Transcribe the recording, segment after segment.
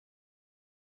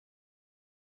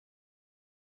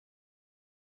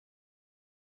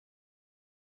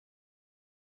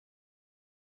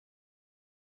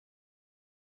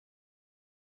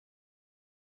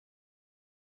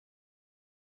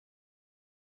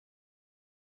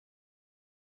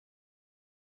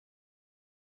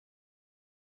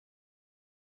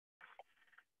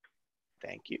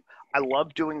Thank you. I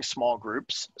love doing small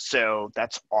groups, so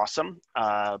that's awesome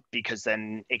because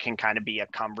then it can kind of be a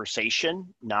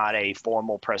conversation, not a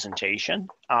formal presentation.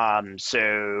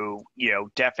 So,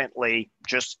 definitely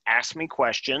just ask me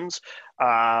questions,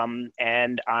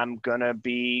 and I'm going to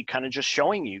be kind of just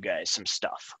showing you guys some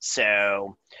stuff.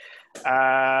 So,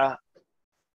 all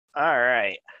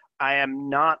right. I am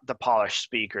not the polished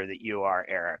speaker that you are,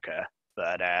 Erica,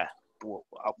 but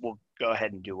we'll go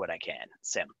ahead and do what I can.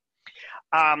 Sim.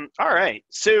 All right.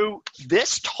 So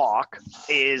this talk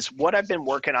is what I've been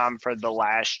working on for the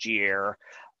last year,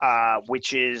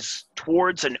 which is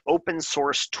towards an open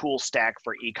source tool stack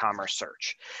for e-commerce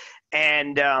search.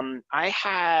 And I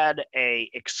had a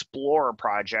Explorer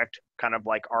project, kind of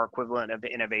like our equivalent of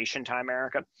Innovation Time,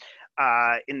 Erica,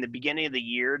 in the beginning of the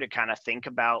year to kind of think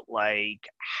about like,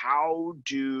 how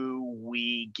do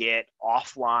we get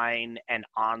offline and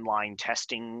online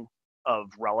testing of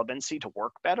relevancy to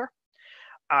work better?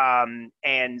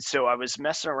 And so I was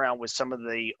messing around with some of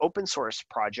the open source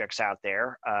projects out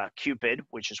there, Quepid,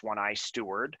 which is one I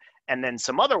steward, and then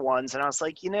some other ones. And I was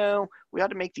like, we ought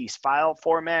to make these file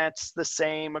formats the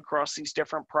same across these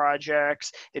different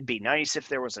projects. It'd be nice if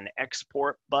there was an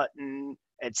export button,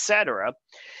 etc.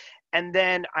 And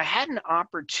then I had an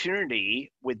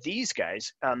opportunity with these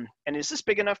guys. And is this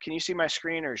big enough? Can you see my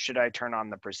screen, or should I turn on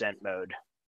the present mode?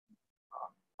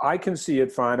 I can see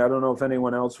it fine. I don't know if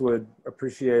anyone else would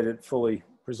appreciate it fully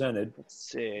presented.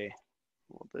 Let's see.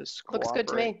 Will this looks good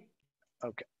to me?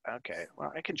 Okay.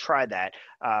 Well, I can try that.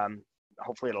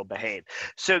 Hopefully it'll behave.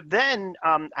 So then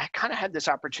I kind of had this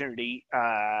opportunity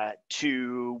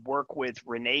to work with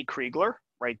René Kriegler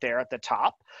right there at the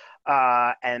top,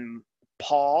 and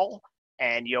Paul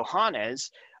and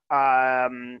Johannes.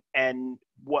 And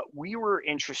what we were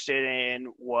interested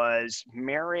in was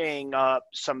marrying up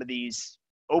some of these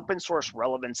open source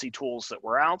relevancy tools that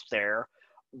were out there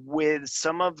with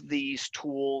some of these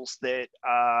tools that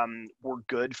were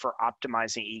good for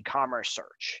optimizing e-commerce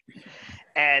search.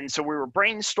 And so we were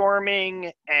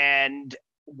brainstorming and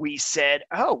we said,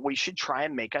 oh, we should try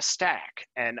and make a stack.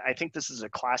 And I think this is a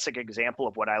classic example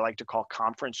of what I like to call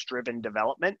conference-driven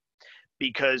development,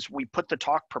 because we put the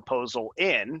talk proposal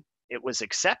in, it was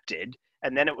accepted,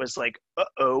 and then it was like,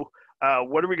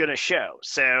 what are we going to show?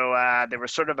 So there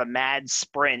was sort of a mad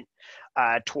sprint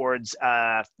towards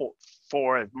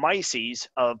for Mices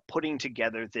of putting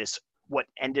together this, what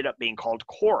ended up being called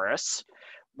Chorus,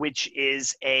 which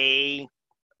is a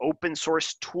open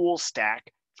source tool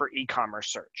stack for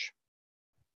e-commerce search.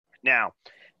 Now,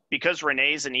 because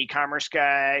Renee's an e-commerce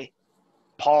guy,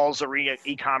 Paul's an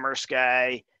e-commerce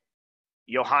guy,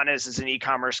 Johannes is an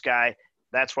e-commerce guy,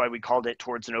 that's why we called it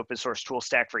towards an open source tool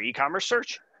stack for e-commerce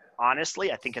search.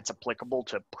 Honestly, I think it's applicable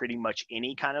to pretty much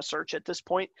any kind of search at this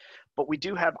point, but we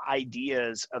do have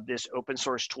ideas of this open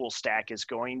source tool stack is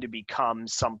going to become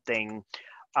something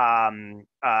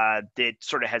that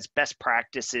sort of has best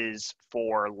practices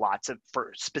for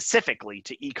specifically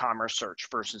to e-commerce search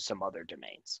versus some other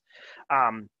domains.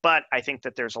 But I think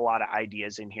that there's a lot of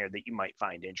ideas in here that you might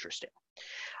find interesting.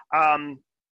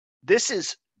 This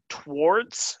is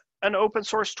towards an open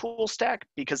source tool stack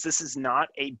because this is not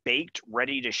a baked,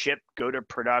 ready to ship, go to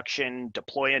production,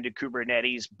 deploy into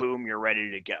Kubernetes, boom, you're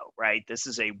ready to go, right? This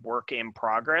is a work in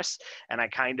progress, and I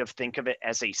kind of think of it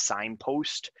as a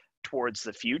signpost towards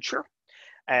the future,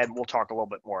 and we'll talk a little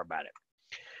bit more about it.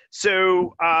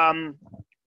 So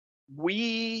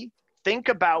we think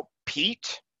about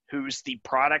Pete, who's the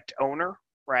product owner,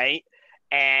 right?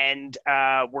 And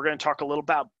we're going to talk a little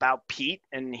about Pete,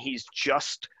 and he's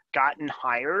just gotten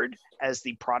hired as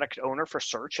the product owner for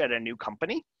search at a new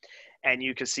company. And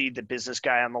you can see the business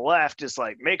guy on the left is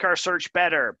like, make our search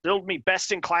better, build me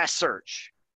best in class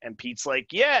search. And Pete's like,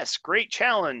 yes, great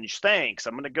challenge, thanks,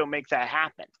 I'm going to go make that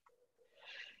happen.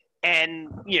 And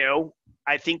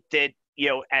I think that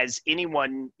as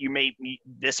anyone,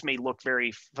 this may look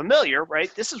very familiar,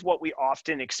 right? This is what we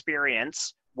often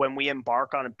experience when we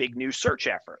embark on a big new search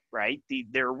effort, right?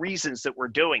 There are reasons that we're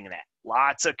doing that.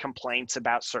 Lots of complaints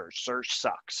about search. Search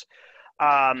sucks.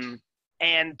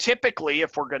 And typically,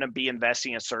 if we're going to be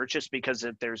investing in search, it's because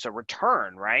if there's a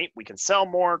return, right? We can sell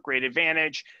more, great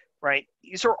advantage, right?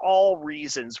 These are all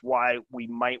reasons why we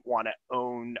might want to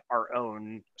own our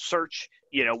own search,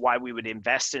 why we would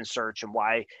invest in search and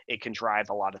why it can drive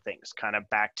a lot of things. Kind of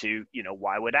back to,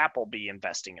 why would Apple be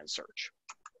investing in search?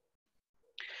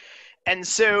 And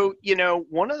so,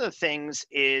 one of the things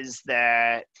is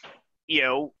that,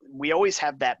 we always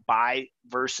have that buy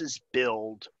versus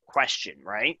build question,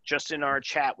 right? Just in our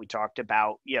chat, we talked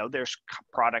about, there's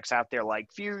products out there like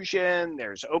Fusion,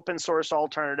 there's open source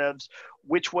alternatives.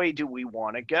 Which way do we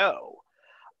want to go?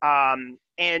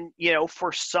 And, you know,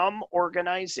 for some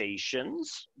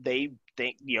organizations, they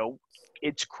think, you know,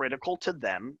 it's critical to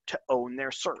them to own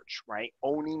their search, right?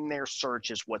 Owning their search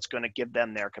is what's going to give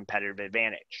them their competitive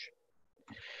advantage.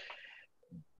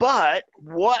 But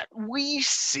what we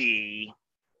see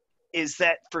is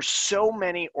that for so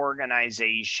many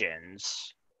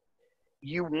organizations,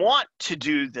 you want to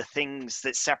do the things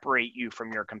that separate you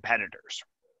from your competitors.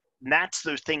 And that's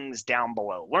the things down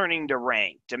below: learning to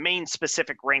rank,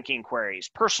 domain-specific ranking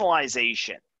queries,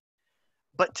 personalization.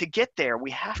 But to get there,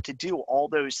 we have to do all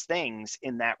those things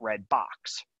in that red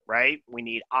box, right? We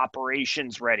need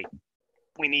operations ready.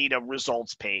 We need a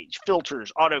results page,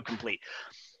 filters, autocomplete.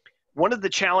 One of the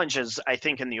challenges, I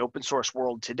think, in the open source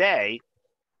world today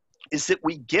is that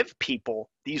we give people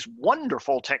these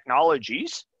wonderful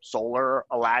technologies, Solr,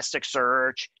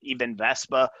 Elasticsearch, even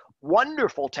Vespa,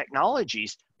 wonderful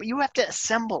technologies, but you have to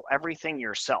assemble everything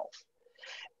yourself.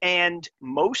 And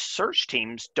most search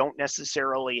teams don't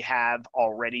necessarily have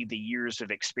already the years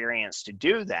of experience to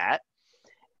do that.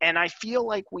 And I feel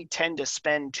like we tend to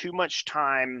spend too much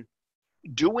time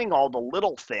doing all the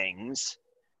little things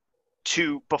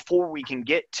before we can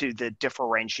get to the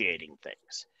differentiating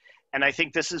things. And I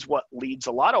think this is what leads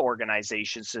a lot of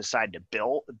organizations to decide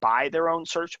to buy their own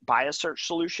search, buy a search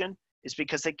solution, is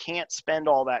because they can't spend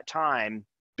all that time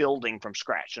building from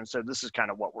scratch. And so this is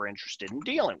kind of what we're interested in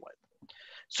dealing with.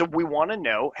 So we want to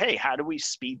know, hey, how do we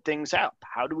speed things up?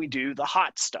 How do we do the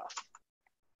hot stuff?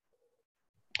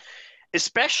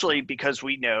 Especially because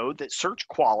we know that search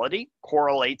quality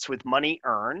correlates with money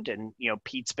earned. And, you know,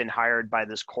 Pete's been hired by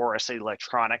this Solr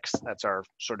Electronics. That's our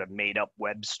sort of made up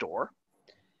web store.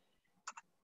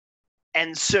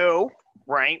 And so,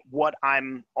 right, what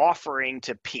I'm offering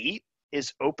to Pete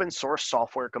is open source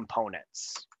software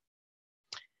components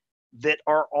that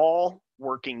are all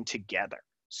working together.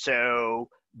 So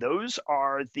those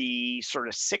are the sort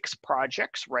of 6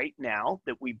 projects right now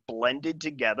that we blended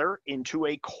together into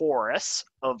a chorus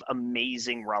of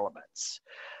amazing relevance.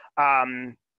 Are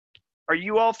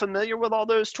you all familiar with all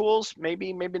those tools?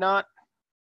 Maybe, maybe not.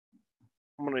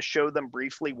 I'm going to show them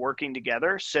briefly working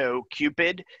together. So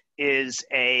Quepid is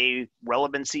a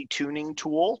relevancy tuning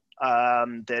tool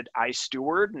that I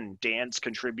steward, and Dan's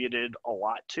contributed a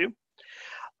lot to.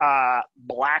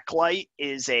 Blacklight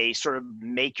is a sort of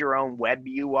make your own web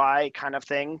UI kind of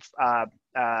thing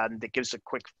that gives a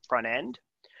quick front end.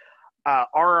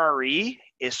 RRE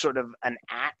is sort of an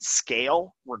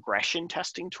at-scale regression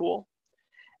testing tool.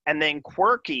 And then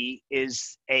Querqy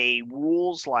is a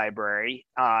rules library,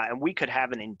 and we could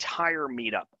have an entire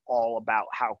meetup all about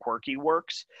how Querqy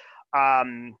works.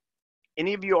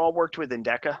 Any of you all worked with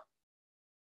Endeca?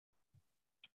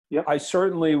 Yeah, I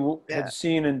certainly had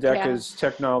seen Endeca's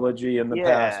technology in the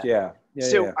past. Yeah.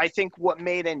 I think what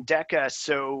made Endeca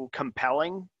so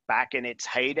compelling back in its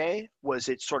heyday was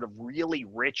its sort of really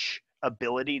rich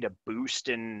ability to boost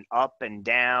and up and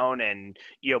down and,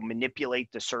 you know,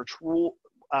 manipulate the search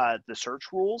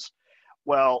rules.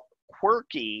 Well,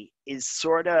 Querqy is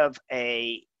sort of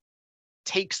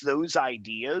takes those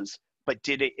ideas but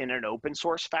did it in an open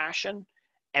source fashion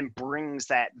and brings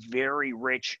that very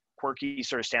rich. Querqy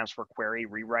sort of stands for query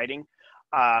rewriting,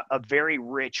 a very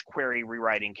rich query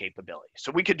rewriting capability.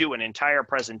 So we could do an entire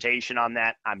presentation on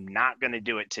that. I'm not going to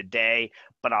do it today,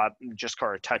 but I'm just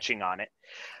kind of touching on it.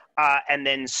 And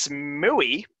then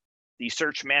SMUI, the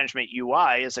search management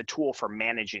UI, is a tool for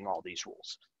managing all these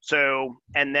rules. So,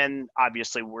 and then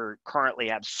obviously we're currently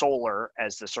have Solr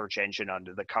as the search engine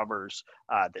under the covers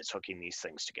that's hooking these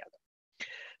things together.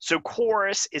 So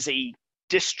Chorus is a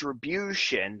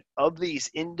distribution of these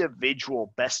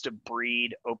individual best of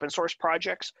breed open source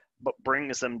projects, but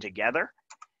brings them together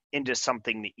into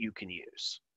something that you can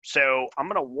use. So I'm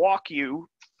going to walk you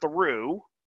through,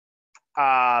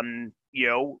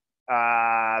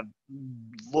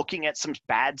 looking at some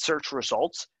bad search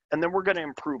results, and then we're going to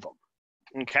improve them.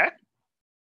 Okay.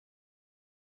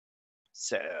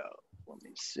 So let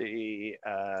me see,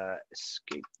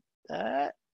 escape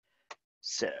that.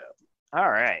 So, all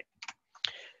right.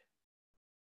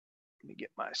 Let me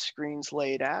get my screens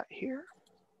laid out here.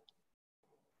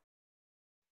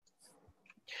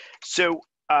 So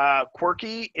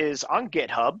Querqy is on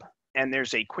GitHub, and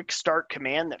there's a quick start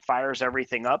command that fires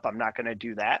everything up. I'm not going to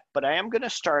do that, but I am going to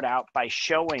start out by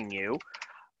showing you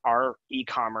our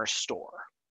e-commerce store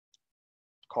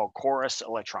called Solr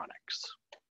Electronics.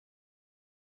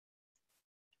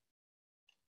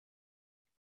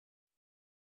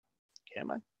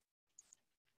 Come on.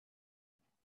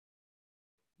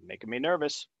 Making me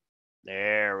nervous.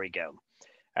 There we go.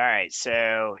 All right,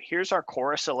 so here's our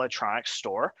Solr Electronics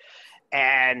store.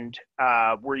 And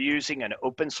we're using an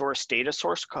open source data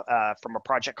source from a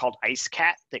project called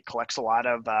IceCat that collects a lot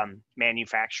of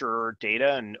manufacturer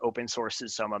data and open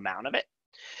sources some amount of it.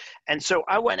 And so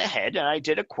I went ahead and I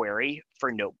did a query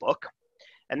for Notebook.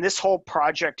 And this whole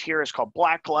project here is called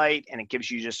Blacklight, and it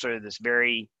gives you just sort of this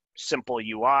very simple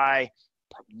UI.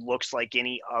 Looks like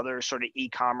any other sort of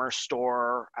e-commerce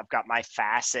store. I've got my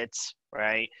facets,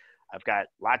 right? I've got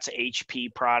lots of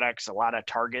HP products, a lot of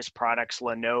Targus products,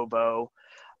 Lenovo.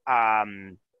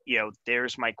 You know,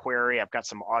 there's my query. I've got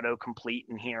some autocomplete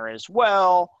in here as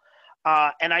well.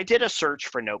 And I did a search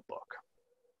for Notebook.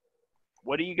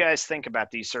 What do you guys think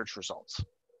about these search results?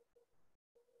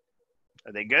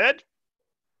 Are they good?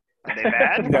 Are they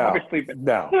bad? No,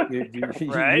 no.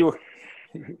 Right?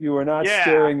 You are not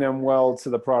steering them well to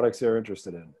the products they're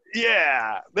interested in.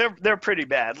 Yeah, they're pretty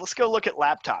bad. Let's go look at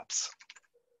laptops.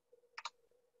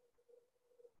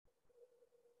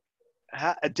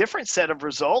 A different set of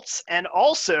results, and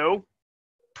also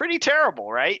pretty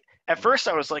terrible, right? At first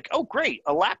I was like, oh great,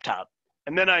 a laptop.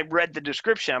 And then I read the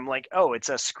description. I'm like, oh, it's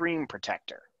a screen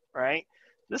protector, right?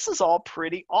 This is all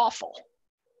pretty awful.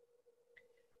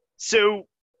 So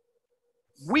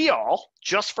we all,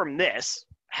 just from this,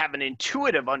 have an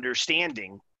intuitive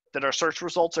understanding that our search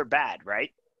results are bad,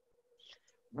 right?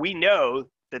 We know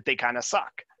that they kind of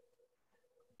suck.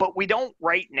 But we don't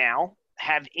right now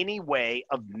have any way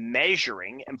of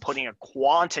measuring and putting a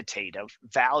quantitative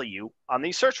value on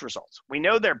these search results. We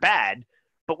know they're bad,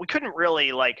 but we couldn't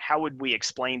really, like, how would we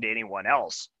explain to anyone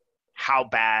else how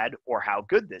bad or how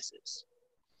good this is?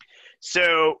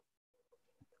 So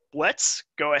let's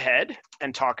go ahead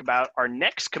and talk about our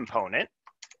next component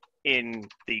in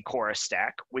the Chorus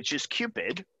stack, which is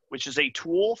Quepid, which is a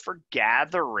tool for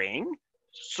gathering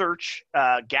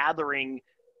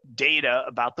data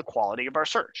about the quality of our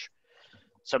search.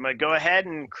 So I'm going to go ahead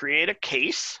and create a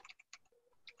case,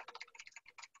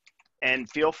 and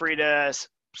feel free to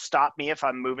stop me if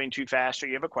I'm moving too fast or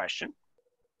you have a question.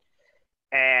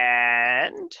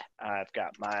 And I've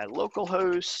got my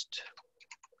localhost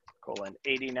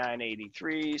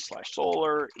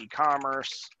 :8983/Solr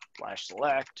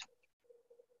ecommerce/select.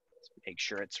 Let's make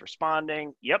sure it's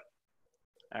responding. Yep.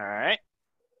 All right.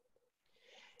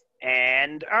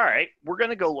 And all right, we're going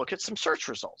to go look at some search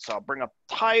results. So I'll bring up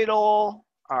title.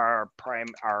 Our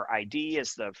ID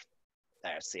is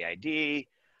that's the ID.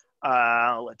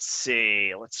 Let's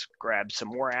see. Let's grab some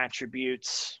more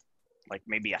attributes, like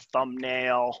maybe a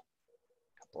thumbnail, a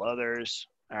couple others.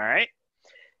 All right.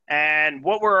 And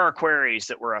what were our queries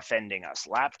that were offending us?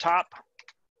 Laptop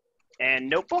and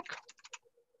notebook.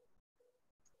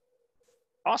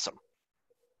 Awesome.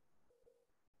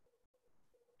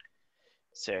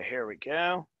 So here we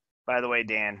go. By the way,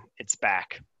 Dan, it's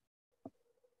back.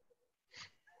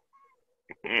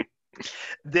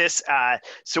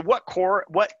 So what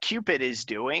Quepid is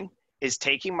doing is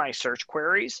taking my search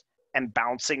queries and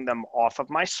bouncing them off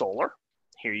of my Solr.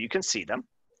 Here you can see them.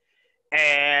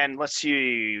 And let's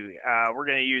see, we're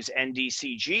going to use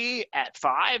NDCG at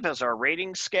 5 as our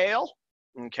rating scale.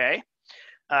 Okay.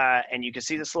 And you can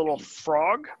see this little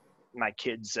frog. My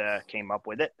kids came up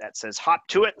with it that says hop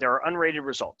to it. There are unrated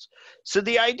results. So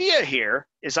the idea here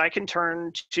is I can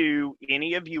turn to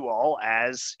any of you all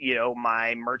as, you know,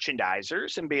 my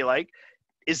merchandisers and be like,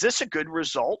 is this a good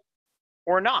result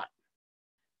or not?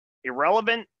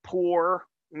 Irrelevant, poor,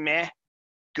 meh,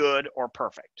 good, or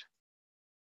perfect.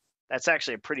 That's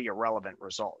actually a pretty irrelevant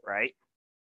result, right?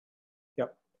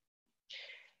 Yep.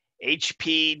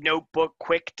 HP Notebook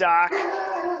Quick Doc.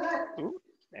 Ooh,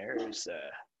 there's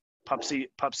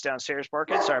Pups downstairs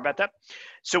barking. Sorry about that.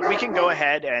 So we can go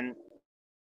ahead and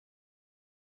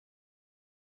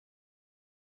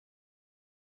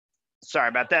sorry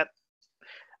about that.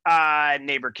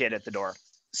 Neighbor kid at the door.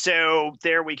 So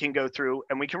there we can go through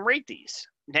and we can rate these.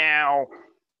 Now,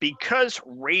 because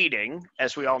rating,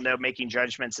 as we all know, making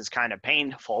judgments is kind of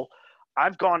painful,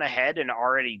 I've gone ahead and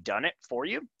already done it for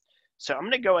you. So I'm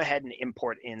going to go ahead and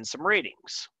import in some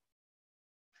ratings.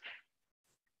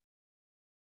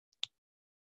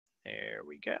 There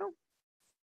we go.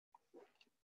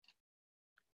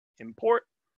 Import.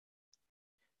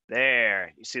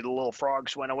 There, you see the little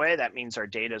frogs went away. That means our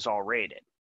data is all rated.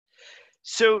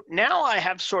 So now I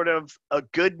have sort of a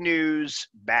good news,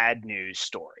 bad news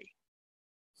story.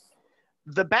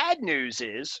 The bad news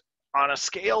is on a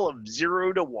scale of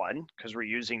 0 to 1, because we're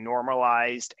using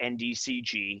normalized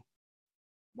NDCG,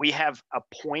 we have a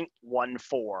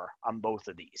 0.14 on both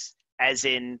of these, as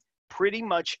in pretty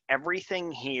much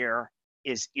everything here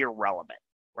is irrelevant,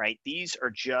 right? These are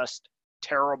just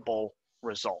terrible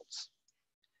results.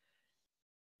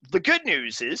 The good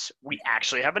news is we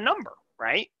actually have a number,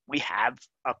 right? We have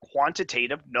a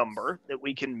quantitative number that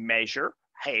we can measure.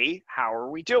 Hey, how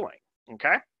are we doing?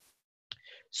 Okay.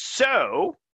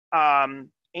 So,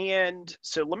 and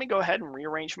so let me go ahead and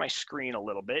rearrange my screen a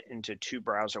little bit into 2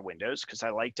 browser windows because I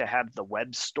like to have the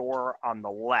web store on the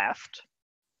left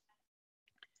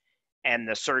and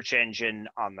the search engine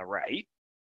on the right.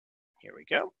 Here we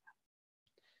go.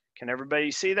 Can everybody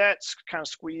see that? It's kind of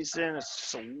squeezed in.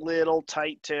 It's a little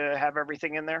tight to have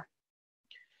everything in there.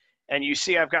 And you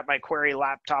see I've got my Query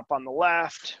laptop on the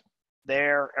left.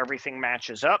 There, everything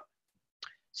matches up.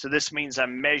 So this means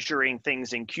I'm measuring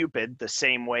things in Quepid the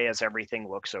same way as everything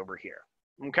looks over here,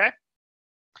 okay?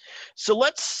 So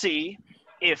let's see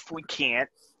if we can't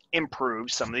improve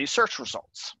some of these search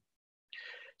results.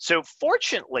 So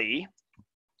fortunately,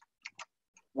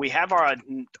 we have our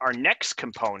next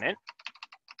component,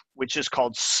 which is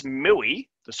called SMUI,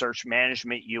 the Search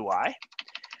Management UI,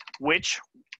 which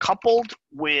coupled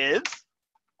with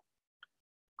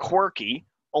Querqy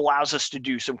allows us to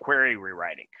do some query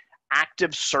rewriting.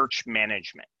 Active search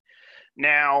management.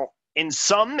 Now, in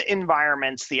some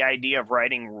environments, the idea of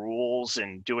writing rules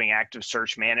and doing active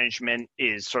search management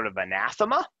is sort of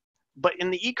anathema. But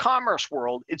in the e-commerce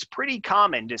world, it's pretty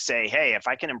common to say, hey, if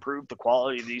I can improve the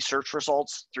quality of these search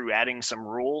results through adding some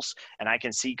rules and I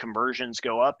can see conversions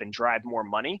go up and drive more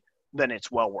money, then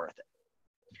it's well worth it.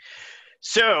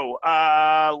 So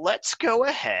let's go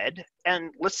ahead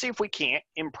and let's see if we can't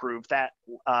improve that.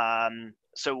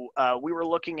 So we were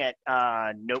looking at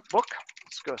Notebook.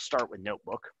 Let's go start with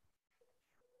Notebook.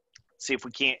 See if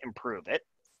we can't improve it.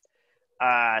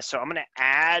 So I'm going to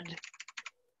add,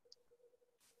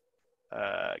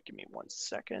 give me 1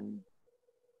 second.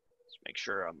 Let's make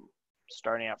sure I'm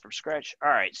starting out from scratch.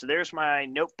 All right, so there's my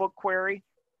Notebook query.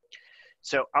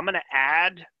 So I'm going to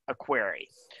add a query.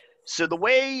 So the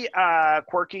way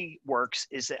Querqy works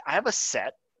is that I have a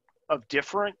set of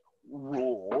different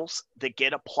rules that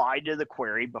get applied to the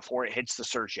query before it hits the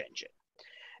search engine.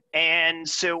 And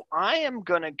so I am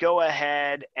going to go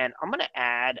ahead and I'm going to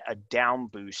add a down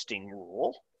boosting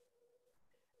rule.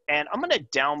 And I'm going to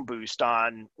down boost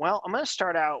on, well, I'm going to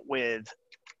start out with,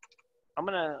 I'm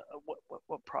going to,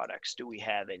 what products do we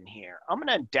have in here? I'm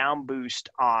going to down boost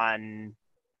on,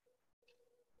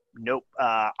 nope,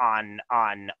 on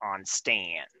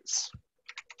stands.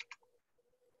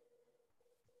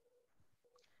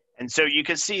 And so you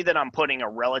can see that I'm putting a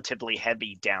relatively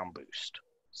heavy down boost.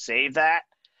 Save that.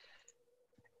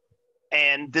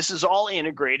 And this is all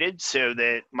integrated so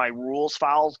that my rules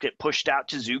files get pushed out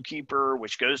to Zookeeper,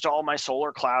 which goes to all my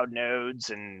Solr cloud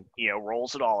nodes and, you know,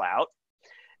 rolls it all out.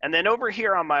 And then over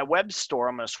here on my web store,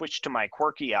 I'm going to switch to my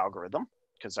Querqy algorithm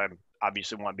because I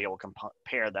obviously want to be able to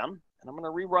compare them. And I'm going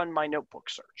to rerun my notebook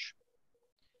search.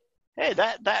 Hey,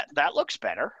 that looks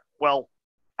better. Well,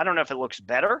 I don't know if it looks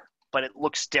better, but it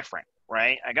looks different,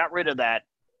 right? I got rid of that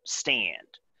stand,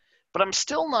 but I'm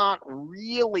still not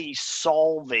really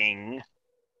solving,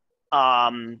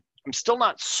 I'm still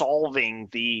not solving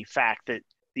the fact that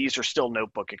these are still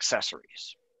notebook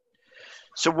accessories.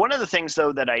 So one of the things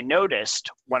though that I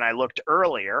noticed when I looked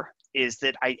earlier is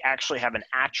that I actually have an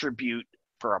attribute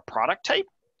for a product type.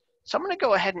 So I'm going to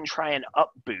go ahead and try and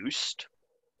up boost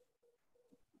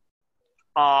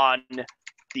on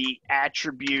the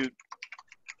attribute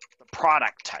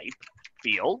product type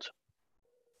field,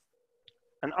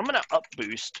 and I'm going to up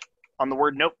boost on the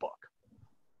word notebook.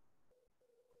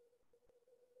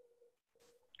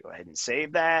 Go ahead and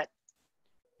save that,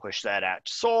 push that out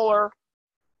to Solr.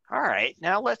 All right,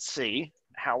 now let's see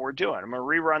how we're doing. I'm going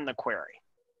to rerun the query.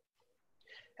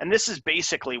 And this is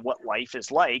basically what life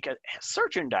is like. A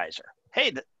searchandizer.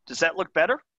 Hey, does that look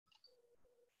better?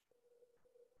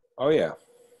 Oh, yeah.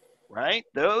 Right?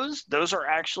 Those are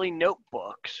actually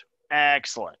notebooks.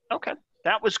 Excellent. Okay,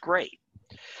 that was great.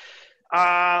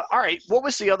 All right, what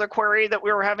was the other query that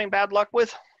we were having bad luck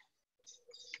with?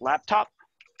 Laptop?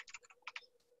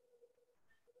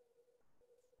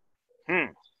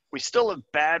 We still have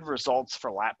bad results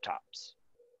for laptops.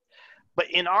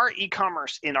 But in our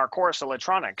e-commerce, in our Chorus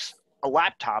Electronics, a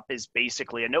laptop is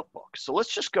basically a notebook. So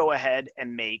let's just go ahead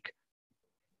and make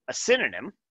a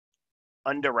synonym,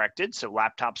 undirected. So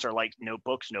laptops are like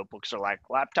notebooks, notebooks are like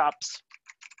laptops.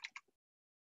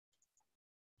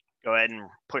 Go ahead and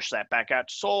push that back out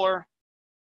to Solr.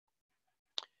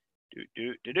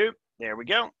 There we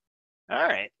go. All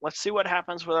right, let's see what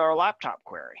happens with our laptop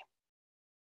query.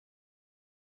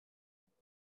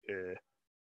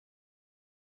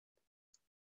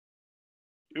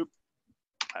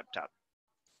 Laptop.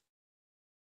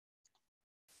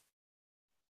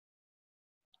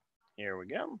 Here we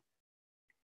go.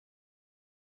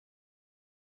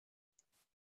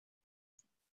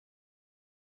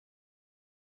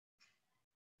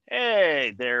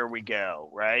 Hey, there we go,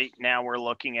 right? Now we're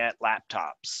looking at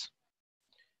laptops.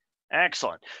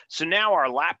 Excellent. So now our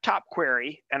laptop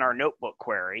query and our notebook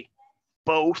query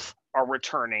both are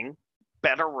returning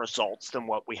better results than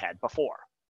what we had before.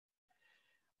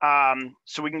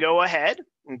 So we can go ahead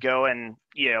and go and,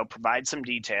 provide some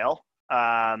detail.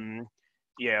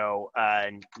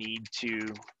 Need to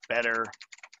better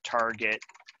target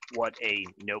what a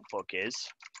notebook is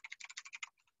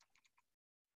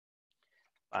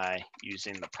by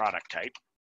using the product type.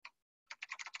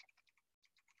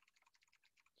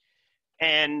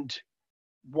 And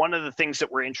one of the things that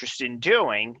we're interested in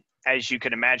doing, as you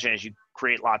can imagine, as you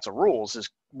create lots of rules, is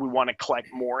we want to collect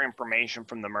more information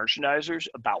from the merchandisers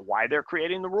about why they're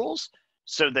creating the rules,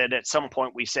 so that at some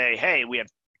point we say, hey, we have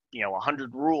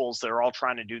 100 rules that are all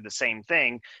trying to do the same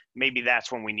thing. Maybe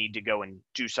that's when we need to go and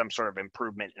do some sort of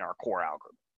improvement in our core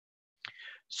algorithm.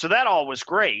 So that all was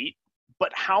great,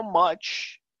 but how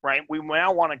much, right? We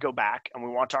now want to go back and we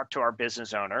want to talk to our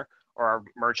business owner or our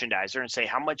merchandiser and say,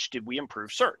 how much did we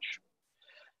improve search?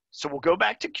 So we'll go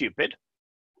back to Quepid.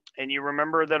 And you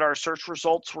remember that our search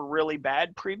results were really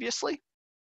bad previously?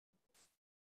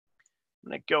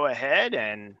 I'm going to go ahead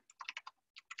and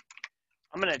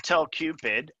I'm going to tell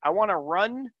Quepid, I want to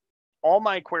run all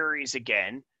my queries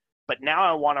again, but now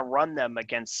I want to run them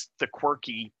against the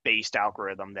Querqy-based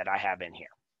algorithm that I have in here.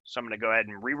 So I'm going to go ahead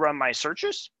and rerun my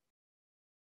searches.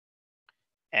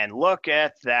 And look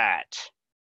at that.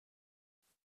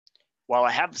 While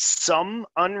I have some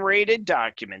unrated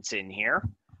documents in here,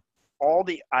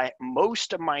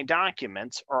 most of my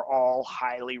documents are all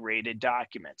highly rated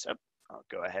documents. I'll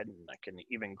go ahead and I can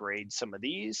even grade some of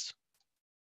these.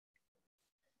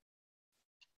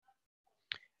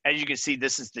 As you can see,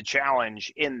 this is the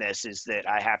challenge in this, is that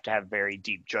I have to have very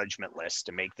deep judgment lists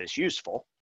to make this useful.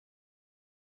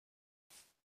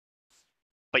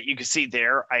 But you can see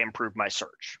there, I improved my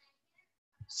search.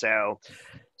 So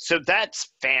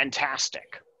that's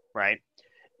fantastic, right?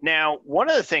 Now, one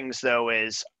of the things, though,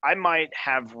 is I might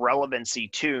have relevancy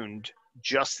tuned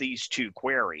just these two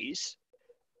queries,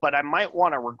 but I might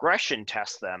want to regression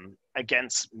test them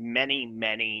against many,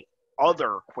 many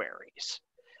other queries.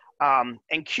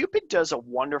 And Quepid does a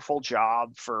wonderful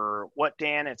job for what,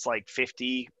 Dan? It's like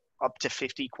up to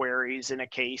 50 queries in a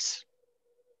case.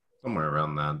 Somewhere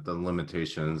around that. The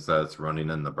limitations that's running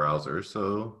in the browser,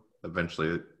 so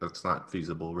eventually that's not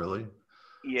feasible, really.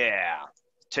 Yeah,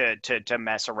 to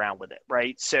mess around with it,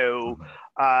 right? So,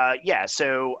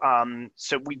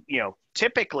 so we,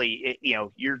 typically,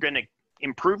 you're going to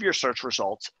improve your search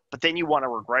results, but then you want a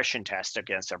regression test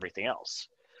against everything else.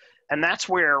 And that's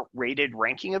where Rated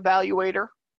Ranking Evaluator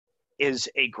is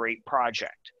a great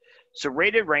project. So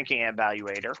Rated Ranking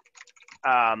Evaluator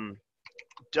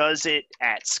does it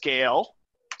at scale.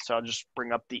 So I'll just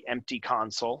bring up the empty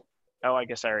console. Oh, I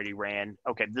guess I already ran.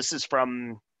 Okay, this is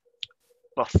from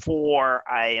before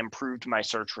I improved my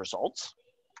search results.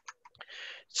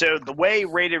 So the way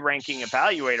Rated Ranking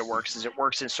Evaluator works is it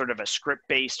works in sort of a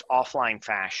script-based offline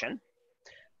fashion.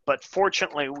 But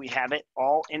fortunately, we have it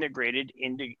all integrated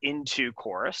into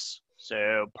Chorus.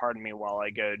 So pardon me while I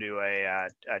go to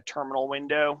a terminal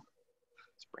window.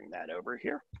 Let's bring that over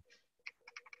here.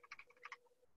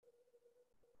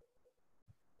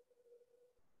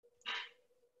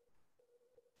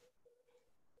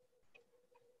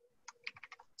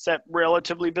 Is that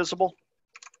relatively visible?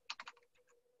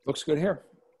 Looks good here.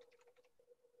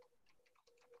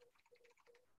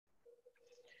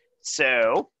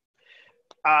 So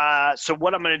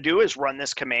what I'm going to do is run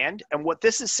this command. And what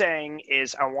this is saying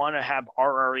is I want to have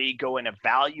RRE go and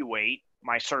evaluate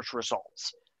my search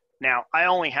results. Now, I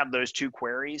only have those two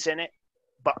queries in it,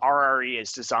 but RRE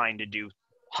is designed to do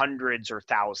hundreds or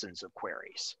thousands of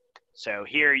queries. So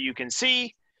here you can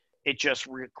see it just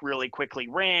really quickly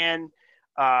ran.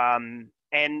 And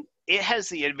it has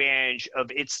the advantage of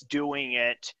it's doing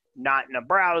it not in a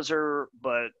browser,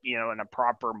 but in a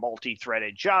proper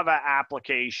multi-threaded Java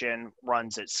application,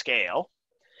 runs at scale.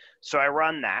 So I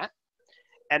run that.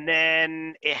 And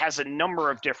then it has a number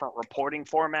of different reporting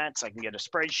formats. I can get a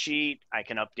spreadsheet. I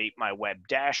can update my web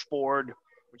dashboard,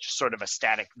 which is sort of a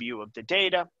static view of the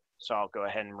data. So I'll go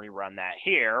ahead and rerun that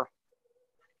here.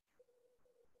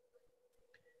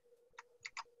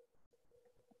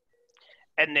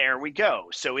 And there we go.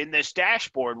 So in this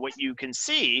dashboard, what you can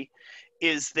see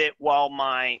is that while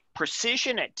my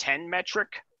precision at 10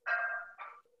 metric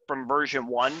from version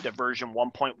 1 to version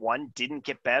 1.1 didn't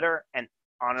get better, and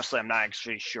honestly, I'm not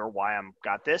actually sure why I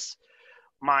got this,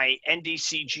 my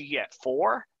NDCG at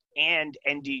 4 and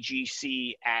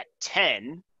NDGC at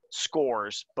 10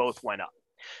 scores both went up.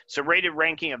 So rated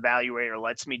ranking evaluator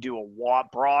lets me do a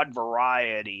broad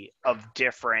variety of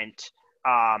different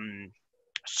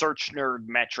search nerd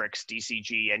metrics,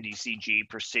 DCG, NDCG,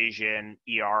 precision,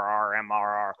 ERR,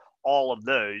 MRR, all of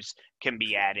those can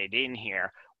be added in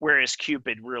here, whereas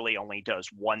Quepid really only does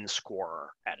one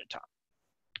scorer at a time.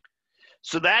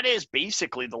 So that is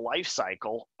basically the life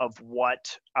cycle of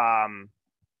what,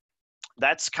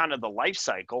 that's kind of the life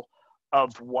cycle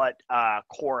of what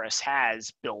Chorus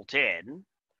has built in.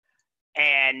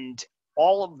 And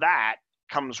all of that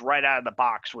comes right out of the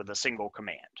box with a single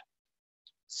command.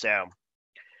 So,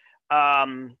 let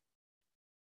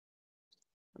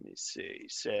me see.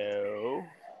 So,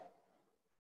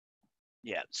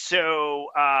 yeah. So,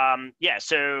 yeah.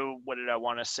 So, what did I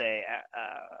want to say?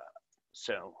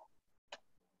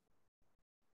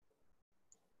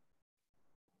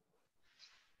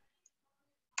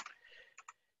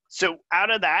 So out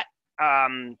of that,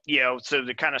 you know, so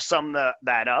to kind of sum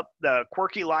that up, the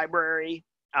Querqy library,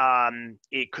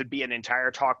 it could be an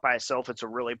entire talk by itself. It's a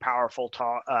really powerful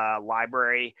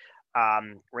library.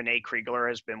 René Kriegler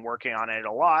has been working on it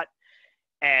a lot,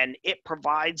 and it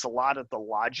provides a lot of the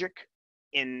logic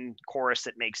in Chorus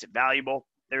that makes it valuable.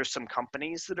 There's some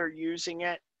companies that are using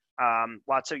it.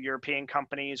 Lots of European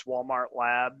companies, Walmart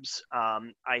Labs.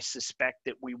 I suspect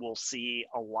that we will see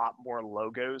a lot more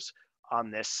logos on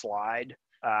this slide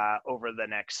over the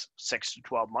next 6 to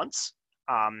 12 months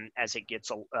as it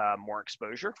gets more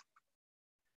exposure.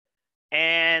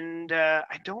 And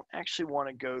I don't actually want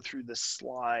to go through the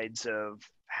slides of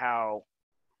how,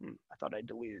 I thought I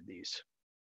deleted these.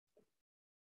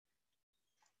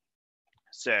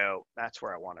 So that's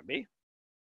where I want to be.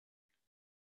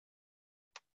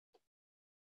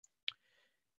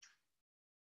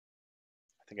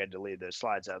 I think I deleted those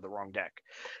slides out of the wrong deck.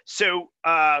 So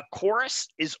Chorus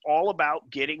is all about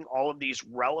getting all of these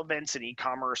relevance and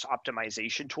e-commerce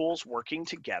optimization tools working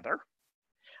together.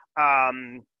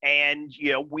 And,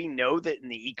 you know, we know that in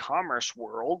the e-commerce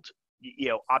world, you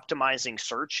know, optimizing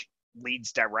search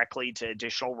leads directly to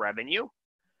additional revenue.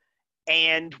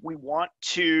 And we want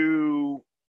to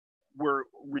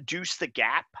reduce the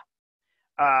gap.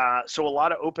 So a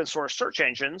lot of open source search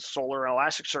engines, Solr and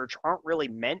Elasticsearch, aren't really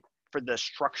meant for the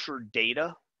structured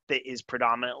data that is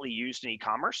predominantly used in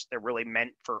e-commerce. They're really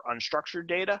meant for unstructured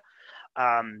data.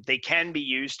 They can be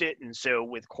used it, and so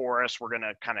with Chorus, we're going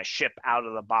to kind of ship out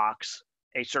of the box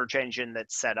a search engine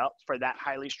that's set up for that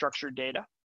highly structured data.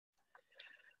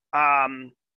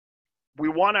 We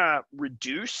want to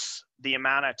reduce the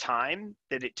amount of time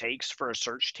that it takes for a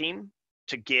search team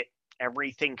to get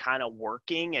everything kind of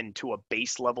working and to a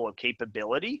base level of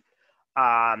capability.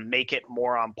 Make it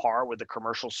more on par with the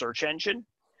commercial search engine.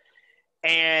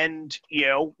 And, you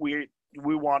know, we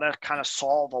want to kind of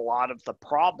solve a lot of the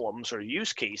problems or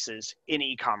use cases in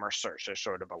e-commerce search. There's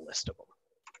sort of a list of them.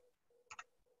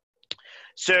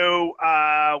 So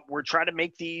we're trying to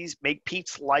make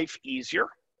Pete's life easier.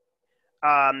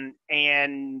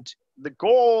 And the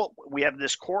goal, we have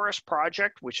this Chorus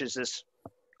project, which is this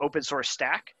open source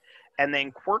stack. And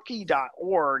then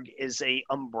Querqy.org is a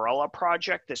umbrella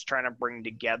project that's trying to bring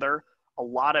together a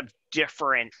lot of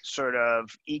different sort of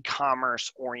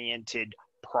e-commerce oriented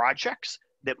projects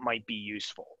that might be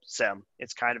useful. So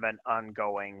it's kind of an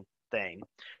ongoing thing.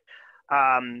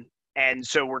 And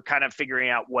so we're kind of figuring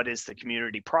out what is the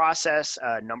community process.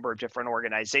 A number of different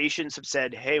organizations have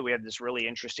said, hey, we have this really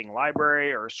interesting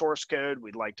library or source code.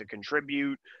 We'd like to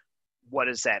contribute. What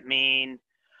does that mean?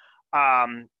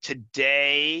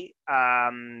 Today,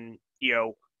 you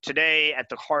know, today at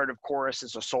the heart of Chorus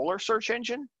is a Solr search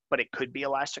engine, but it could be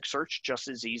Elasticsearch just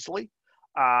as easily.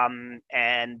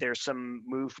 And there's some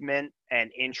movement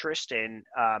and interest in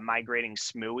migrating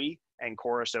SMUI and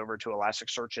Chorus over to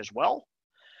Elasticsearch as well.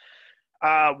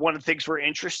 One of the things we're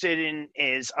interested in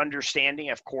is understanding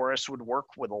if Chorus would work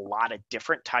with a lot of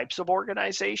different types of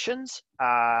organizations,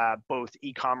 both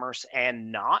e-commerce and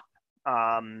not.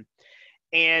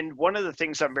 And one of the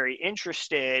things I'm very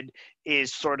interested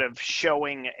is sort of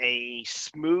showing a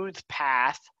smooth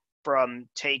path from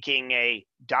taking a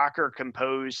Docker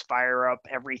compose, fire up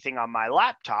everything on my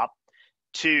laptop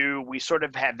to we sort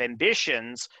of have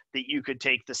ambitions that you could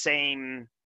take the same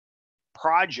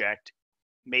project,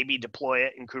 maybe deploy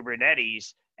it in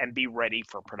Kubernetes and be ready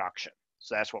for production.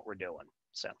 So that's what we're doing.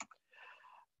 So,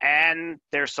 and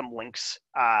there's some links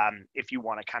if you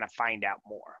want to kind of find out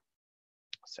more.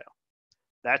 So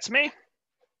that's me.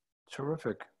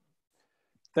 Terrific.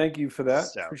 Thank you for that.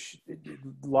 So,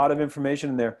 A lot of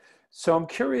information in there. So I'm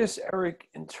curious, Eric,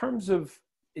 in terms of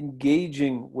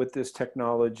engaging with this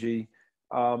technology,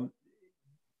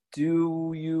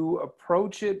 do you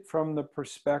approach it from the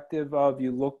perspective of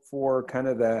you look for kind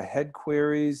of the head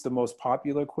queries, the most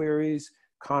popular queries,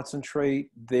 concentrate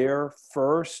there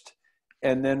first,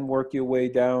 and then work your way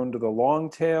down to the long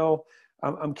tail?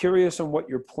 I'm curious on what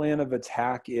your plan of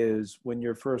attack is when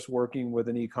you're first working with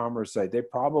an e-commerce site. They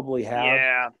probably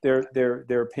have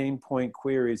their pain point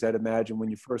queries, I'd imagine,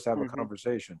 when you first have a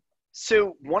conversation.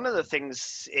 So one of the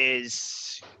things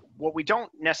is what we don't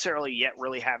necessarily yet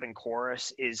really have in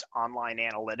Chorus is online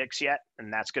analytics yet.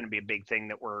 And that's going to be a big thing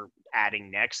that we're adding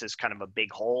next. Is kind of a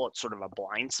big hole. It's sort of a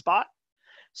blind spot.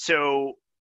 So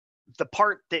the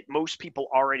part that most people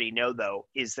already know, though,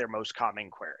 is their most common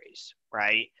queries,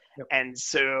 right? Yep. And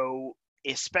so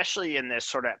especially in this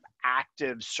sort of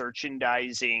active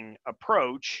searchandising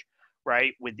approach,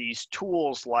 right, with these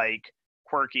tools like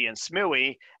Querqy and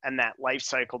SMUI and that life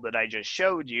cycle that I just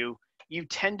showed you, you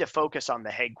tend to focus on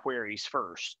the head queries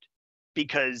first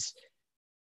because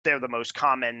they're the most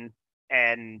common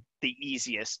and the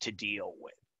easiest to deal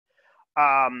with.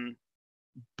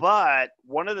 But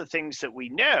one of the things that we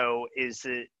know is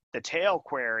that the tail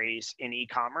queries in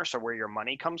e-commerce are where your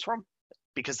money comes from,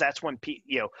 because that's when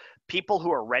people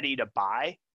who are ready to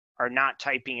buy are not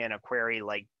typing in a query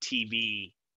like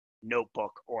TV,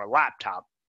 notebook, or laptop.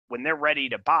 When they're ready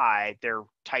to buy, they're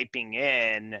typing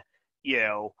in,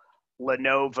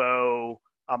 Lenovo,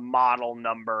 a model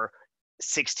number,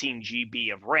 16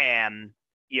 GB of RAM.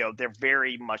 They're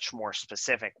very much more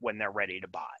specific when they're ready to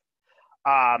buy.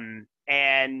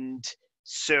 And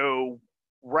so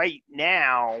right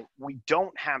now, we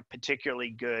don't have particularly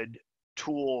good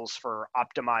tools for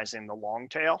optimizing the long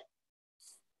tail,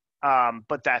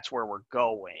 but that's where we're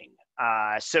going.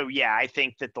 So yeah, I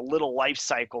think that the little life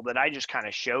cycle that I just kind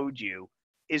of showed you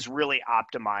is really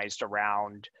optimized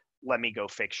around, let me go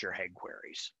fix your head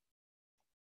queries.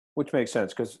 Which makes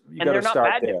sense, because you got to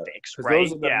start there. Fix, right?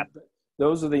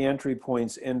 Those are the entry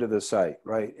points into the site,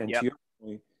 right? And to your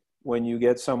point, when you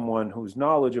get someone who's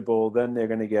knowledgeable, then they're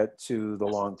going to get to the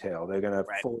long tail. They're going to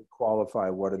fully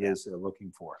qualify what it is they're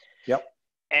looking for. Yep.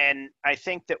 And I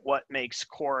think that what makes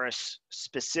Chorus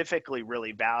specifically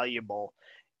really valuable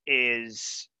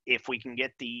is if we can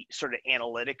get the sort of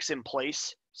analytics in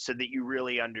place so that you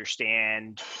really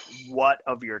understand what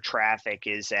of your traffic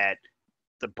is at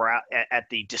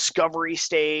the discovery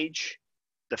stage,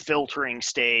 the filtering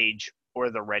stage, or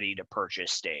the ready to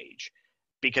purchase stage.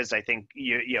 Because I think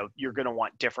you're going to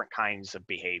want different kinds of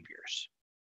behaviors.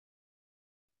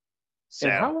 So,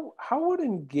 and how would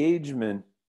engagement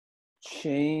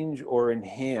change or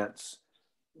enhance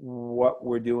what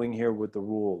we're doing here with the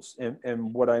rules?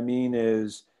 And what I mean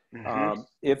is,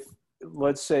 if,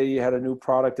 let's say you had a new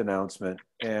product announcement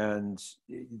and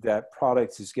that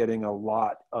product is getting a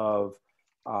lot of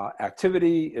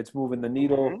activity, it's moving the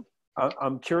needle.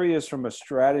 I'm curious from a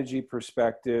strategy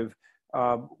perspective,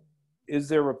 is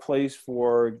there a place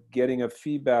for getting a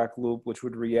feedback loop which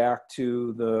would react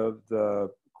to the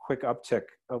quick uptick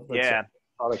of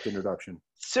product introduction?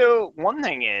 So one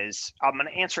thing is, I'm going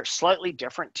to answer a slightly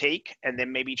different take and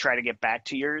then maybe try to get back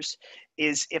to yours,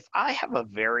 is if I have a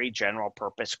very general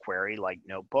purpose query like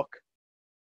notebook,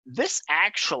 this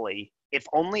actually, if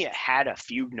only it had a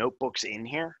few notebooks in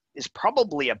here, is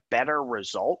probably a better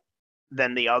result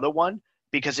than the other one,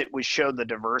 because it would show the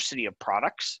diversity of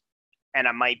products. And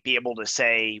I might be able to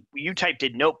say, you typed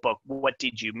in notebook, what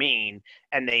did you mean?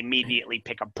 And they immediately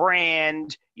pick a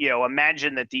brand.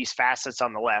 Imagine that these facets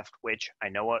on the left, which I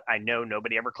know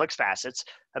nobody ever clicks facets.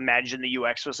 Imagine the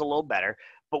UX was a little better,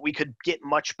 but we could get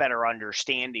much better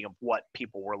understanding of what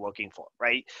people were looking for,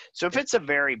 right? So if it's a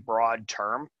very broad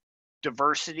term,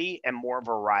 diversity and more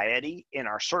variety in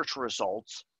our search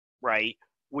results, right,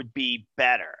 would be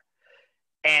better.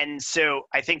 And so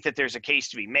I think that there's a case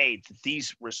to be made that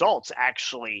these results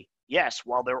actually, yes,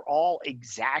 while they're all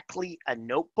exactly a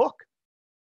notebook,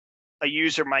 a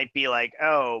user might be like,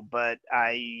 oh, but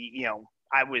I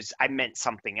meant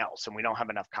something else and we don't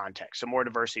have enough context. So more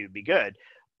diversity would be good.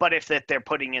 But if that they're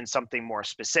putting in something more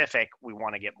specific, we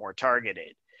want to get more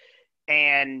targeted.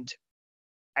 And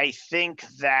I think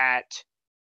that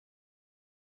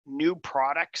new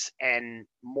products and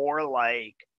more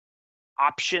like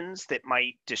options that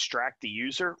might distract the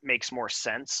user makes more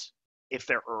sense if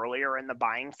they're earlier in the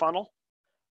buying funnel.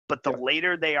 But the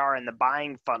later they are in the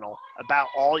buying funnel, about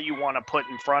all you want to put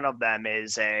in front of them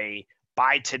is a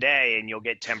buy today and you'll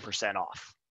get 10%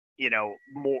 off.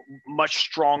 Much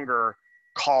stronger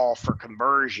call for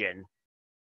conversion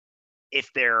if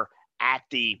they're at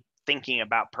the thinking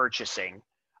about purchasing.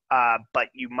 But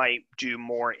you might do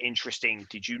more interesting,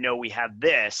 did you know we have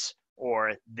this?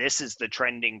 Or this is the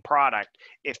trending product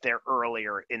if they're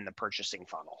earlier in the purchasing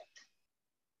funnel.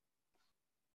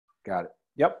 Got it.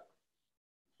 Yep.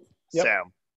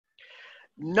 So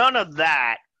none of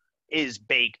that is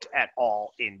baked at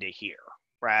all into here,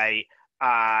 right?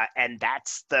 And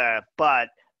but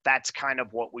that's kind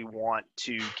of what we want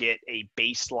to get a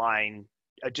baseline,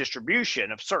 a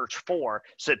distribution of search for,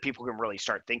 so that people can really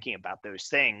start thinking about those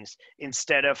things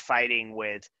instead of fighting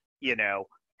with,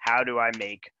 how do I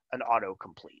make an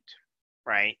autocomplete,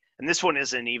 right? And this one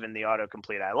isn't even the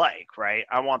autocomplete I like, right?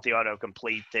 I want the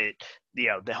autocomplete that,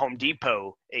 the Home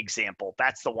Depot example,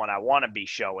 that's the one I want to be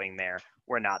showing there.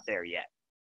 We're not there yet.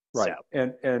 Right.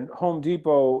 So. And Home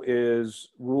Depot is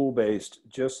rule-based,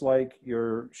 just like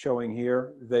you're showing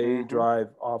here. They drive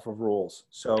off of rules.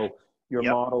 So your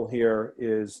model here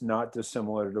is not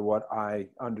dissimilar to what I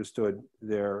understood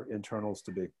their internals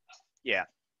to be. Yeah.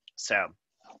 So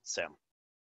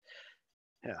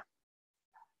yeah.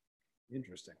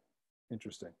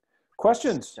 Interesting.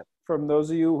 Questions from those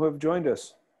of you who have joined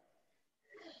us?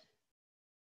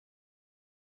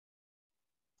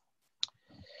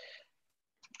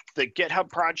 The GitHub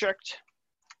project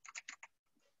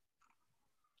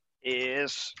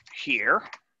is here.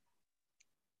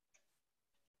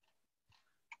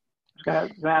 Do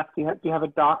you have a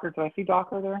Docker? Do I see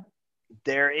Docker there?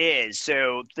 There is.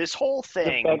 So this whole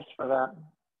thing. Thanks for that.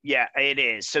 Yeah, it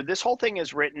is. So this whole thing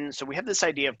is written. So we have this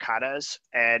idea of katas,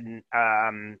 and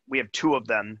we have two of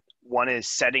them. One is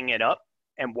setting it up,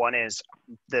 and one is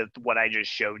what I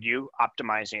just showed you,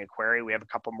 optimizing a query. We have a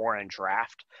couple more in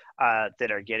draft that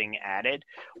are getting added,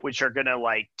 which are going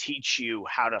to teach you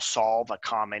how to solve a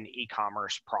common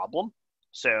e-commerce problem.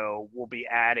 So we'll be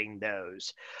adding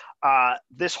those.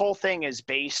 This whole thing is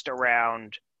based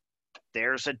around,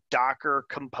 there's a Docker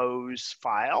compose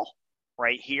file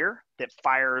right here that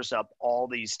fires up all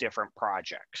these different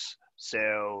projects.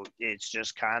 So it's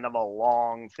just kind of a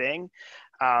long thing.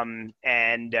 I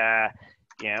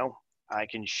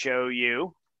can show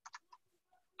you.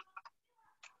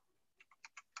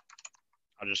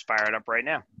 I'll just fire it up right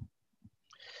now.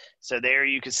 So there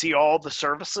you can see all the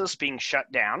services being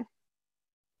shut down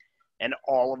and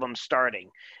all of them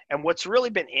starting. And what's really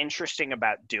been interesting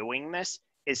about doing this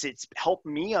is it's helped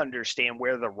me understand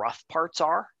where the rough parts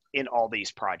are in all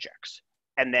these projects,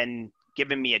 and then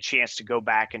giving me a chance to go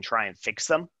back and try and fix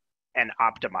them and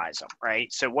optimize them, right?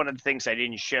 So one of the things I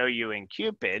didn't show you in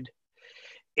Quepid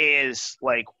is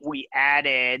we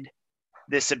added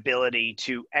this ability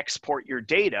to export your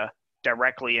data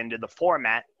directly into the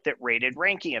format that Rated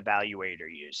Ranking Evaluator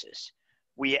uses.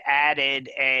 We added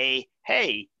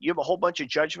hey, you have a whole bunch of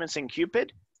judgments in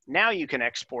Quepid. Now you can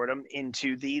export them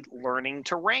into the learning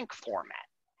to rank format,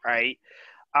 right?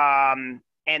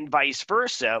 And vice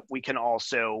versa, we can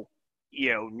also,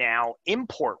 now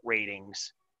import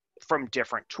ratings from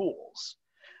different tools.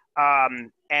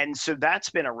 And so that's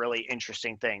been a really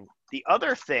interesting thing. The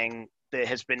other thing that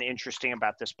has been interesting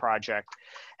about this project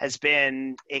has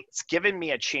been, it's given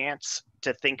me a chance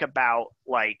to think about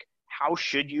how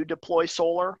should you deploy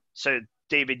Solr? So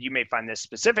David, you may find this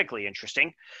specifically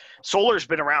interesting. Solr's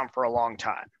been around for a long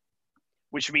time,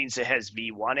 which means it has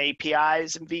V1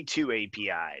 APIs and V2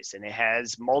 APIs, and it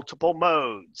has multiple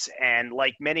modes. And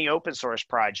like many open source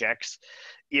projects,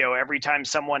 every time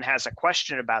someone has a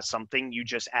question about something, you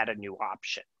just add a new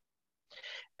option.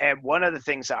 And one of the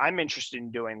things that I'm interested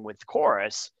in doing with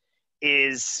Chorus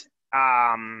is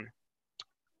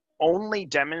only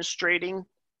demonstrating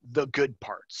the good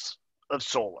parts of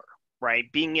Solr,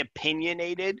 right? Being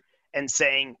opinionated and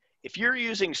saying, if you're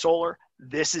using Solr,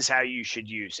 this is how you should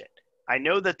use it. I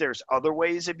know that there's other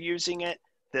ways of using it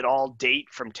that all date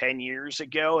from 10 years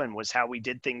ago and was how we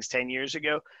did things 10 years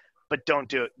ago, but don't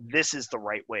do it. This is the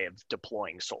right way of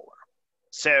deploying Solr.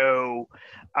 So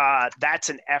that's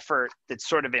an effort that's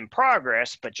sort of in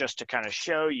progress, but just to kind of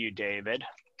show you, David.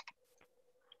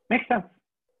 Makes sense.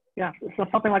 Yeah, so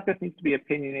something like this needs to be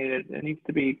opinionated. It needs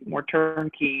to be more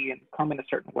turnkey and come in a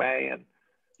certain way. And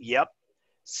yep.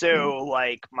 So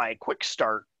my quick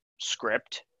start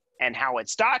script and how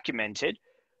it's documented,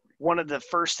 one of the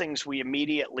first things we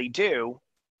immediately do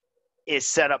is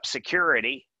set up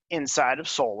security inside of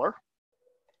Solr,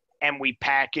 and we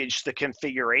package the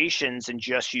configurations and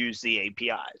just use the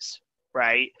APIs,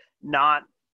 right? Not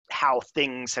how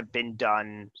things have been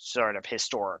done sort of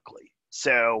historically.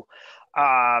 So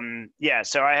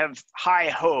so I have high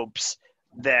hopes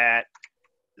that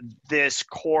this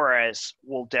chorus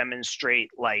will demonstrate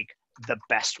the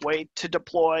best way to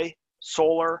deploy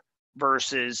Solr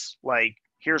versus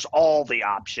here's all the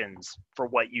options for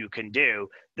what you can do.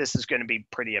 This is going to be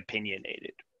pretty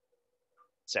opinionated.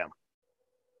 So.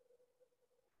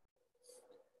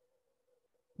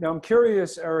 Now I'm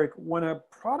curious, Eric, when a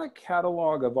product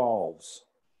catalog evolves,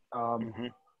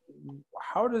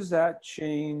 how does that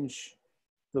change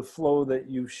the flow that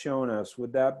you've shown us?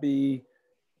 Would that be,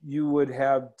 you would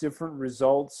have different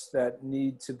results that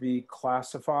need to be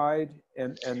classified,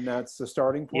 and that's the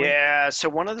starting point? Yeah. So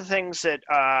one of the things that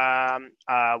I'm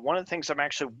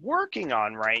actually working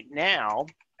on right now.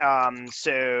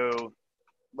 So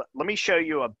let me show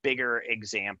you a bigger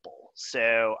example.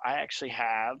 So I actually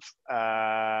have.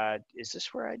 Is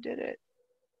this where I did it,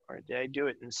 or did I do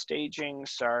it in staging?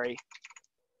 Sorry.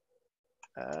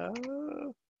 Give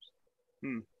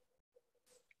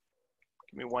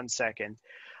me 1 second.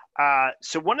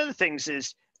 So one of the things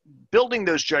is building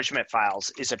those judgment files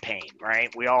is a pain,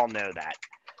 right? We all know that.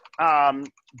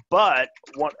 But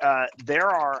there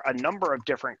are a number of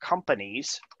different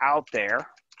companies out there.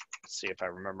 Let's see if I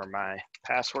remember my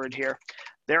password here.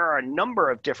 There are a number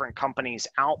of different companies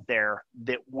out there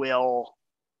that will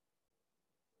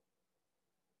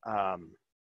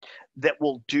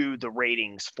do the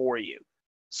ratings for you.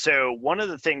 So one of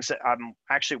the things that I'm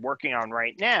actually working on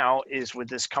right now is with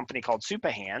this company called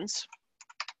Superhands,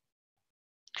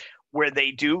 where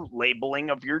they do labeling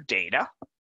of your data.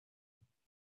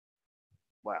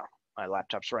 Wow, my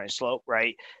laptop's running slow,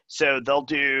 right? So they'll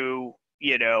do,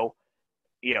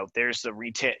 there's the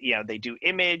retail, they do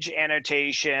image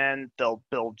annotation, they'll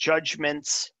build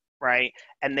judgments, right?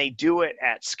 And they do it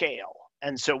at scale.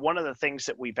 And so one of the things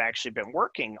that we've actually been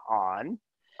working on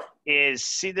is,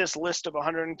 see this list of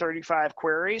 135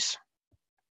 queries?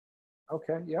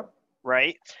 Okay, yep.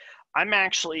 Right? I'm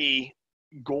actually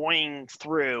going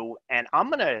through and I'm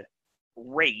going to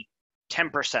rate 10%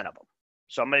 of them.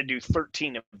 So I'm going to do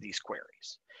 13 of these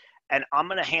queries. And I'm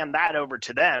going to hand that over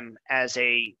to them as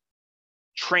a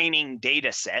training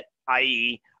data set,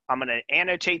 i.e., I'm going to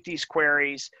annotate these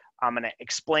queries. I'm going to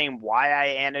explain why I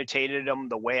annotated them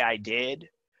the way I did.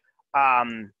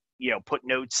 Put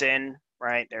notes in,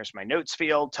 right? There's my notes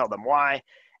field, tell them why.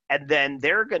 And then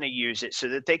they're going to use it so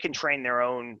that they can train their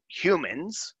own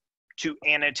humans to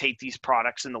annotate these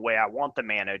products in the way I want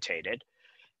them annotated.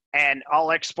 And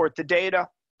I'll export the data.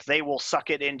 They will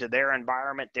suck it into their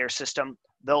environment, their system.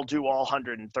 They'll do all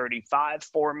 135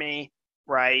 for me,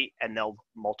 right? And they'll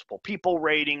multiple people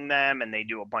rating them, and they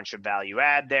do a bunch of value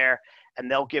add there. And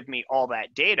they'll give me all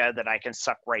that data that I can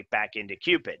suck right back into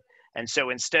Quepid. And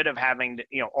so instead of having to,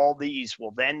 all these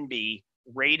will then be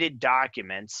rated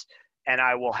documents, and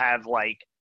I will have like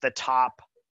the top,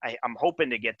 I'm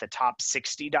hoping to get the top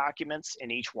 60 documents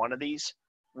in each one of these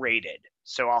rated.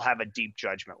 So I'll have a deep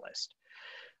judgment list.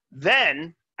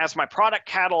 Then as my product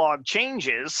catalog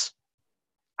changes,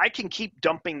 I can keep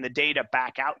dumping the data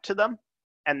back out to them,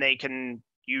 and they can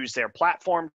use their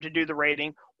platform to do the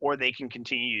rating, or they can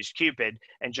continue to use Quepid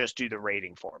and just do the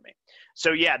rating for me.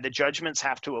 So yeah, the judgments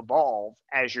have to evolve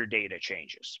as your data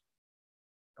changes.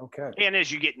 Okay. And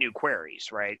as you get new queries,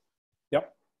 right?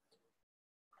 Yep.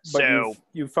 But So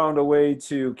you found a way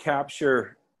to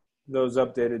capture those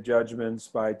updated judgments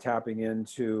by tapping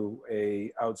into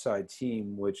a outside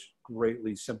team, which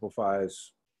greatly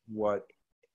simplifies what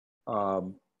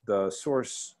the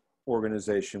source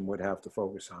organization would have to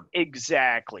focus on.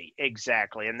 Exactly.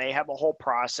 And they have a whole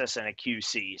process and a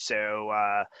QC.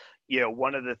 So,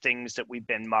 one of the things that we've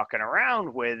been mucking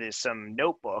around with is some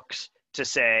notebooks to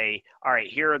say, all right,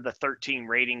 here are the 13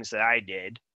 ratings that I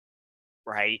did,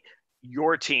 right?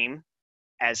 Your team,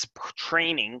 as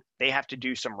training, they have to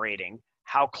do some rating.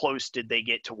 How close did they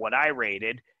get to what I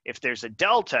rated? If there's a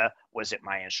delta, was it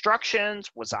my instructions?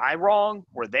 Was I wrong?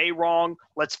 Were they wrong?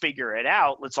 Let's figure it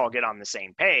out. Let's all get on the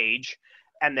same page,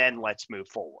 and then let's move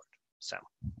forward. So,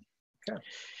 okay.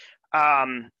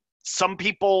 Some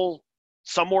people,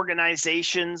 some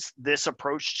organizations, this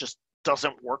approach just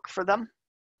doesn't work for them.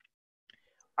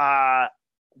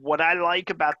 What I like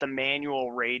about the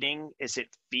manual rating is it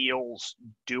feels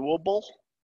doable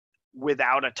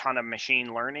without a ton of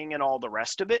machine learning and all the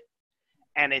rest of it.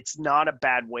 And it's not a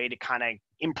bad way to kind of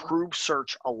improve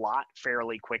search a lot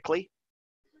fairly quickly.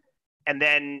 And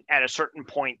then at a certain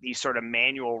point, these sort of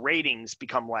manual ratings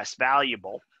become less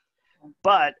valuable.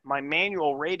 But my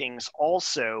manual ratings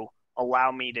also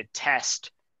allow me to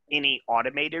test any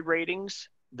automated ratings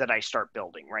that I start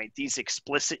building, right? These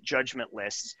explicit judgment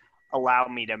lists allow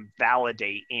me to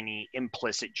validate any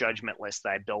implicit judgment lists that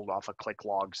I build off of click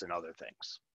logs and other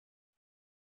things.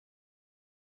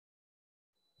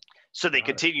 So they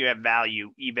continue to have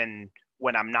value even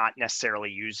when I'm not necessarily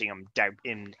using them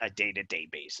in a day-to-day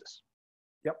basis.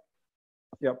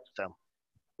 Yep. So,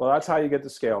 well, that's how you get to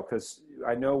scale, because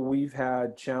I know we've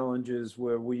had challenges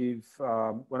where we've,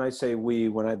 when I say we,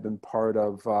 when I've been part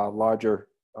of larger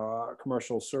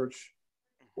commercial search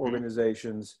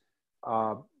organizations,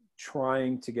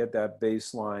 trying to get that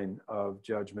baseline of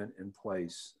judgment in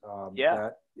place.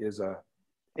 That is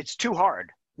it's too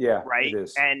hard. Yeah, right. it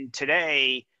is. And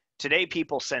today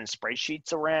people send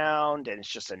spreadsheets around and it's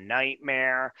just a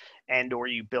nightmare, and or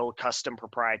you build custom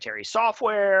proprietary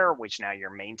software which now you're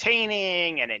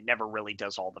maintaining and it never really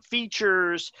does all the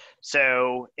features.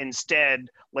 So instead,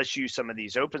 let's use some of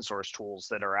these open source tools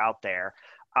that are out there.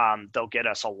 They'll get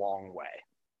us a long way.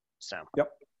 So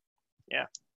yep. Yeah.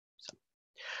 So,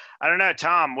 I don't know,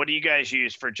 Tom, what do you guys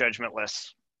use for judgment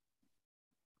lists?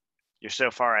 You're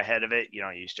so far ahead of it, you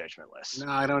don't use judgment lists. No,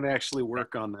 I don't actually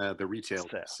work on the retail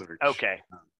search. Okay.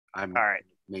 I'm all right.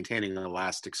 Maintaining an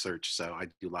Elasticsearch, so I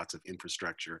do lots of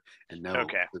infrastructure and know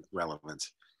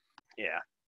relevance. Yeah.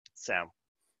 So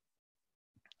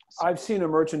I've seen a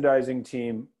merchandising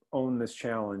team own this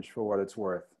challenge for what it's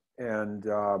worth. And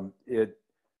it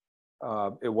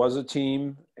was a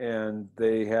team, and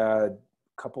they had a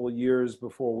couple of years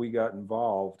before we got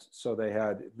involved. So they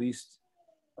had at least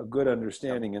a good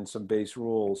understanding and some base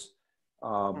rules.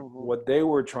 What they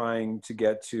were trying to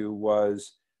get to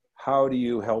was, how do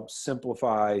you help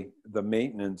simplify the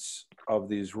maintenance of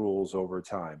these rules over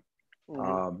time?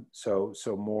 So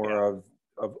more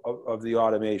of the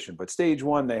automation. But stage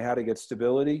one, they had to get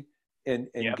stability and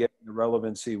get the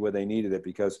relevancy where they needed it,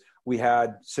 because we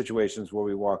had situations where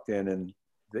we walked in and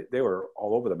they were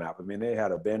all over the map. I mean, they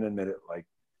had abandonment at like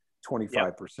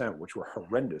 25%, which were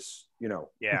horrendous,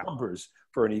 numbers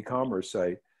for an e-commerce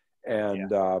site. And,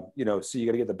 so you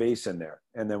got to get the base in there.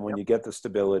 And then when you get the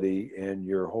stability and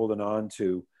you're holding on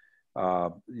to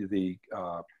the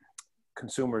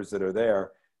consumers that are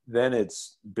there, then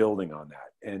it's building on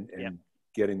that and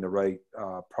getting the right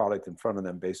product in front of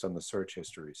them based on the search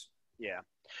histories. Yeah.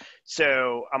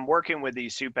 So I'm working with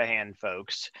these Superhand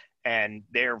folks, and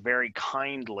they're very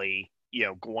kindly,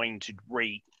 going to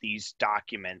rate these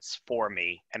documents for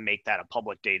me and make that a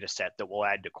public data set that we'll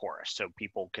add to Chorus, so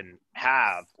people can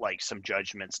have like some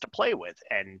judgments to play with.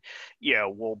 And,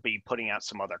 we'll be putting out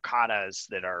some other katas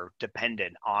that are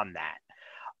dependent on that.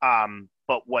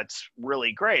 But what's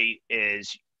really great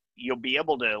is you'll be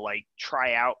able to like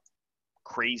try out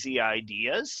crazy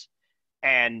ideas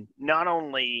and not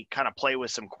only kind of play with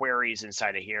some queries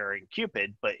inside of here in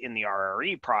Quepid, but in the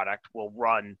RRE product, we'll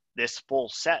run this full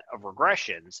set of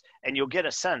regressions, and you'll get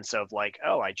a sense of like,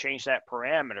 oh, I changed that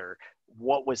parameter.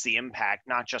 What was the impact,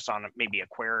 not just on maybe a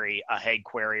query, a head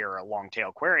query or a long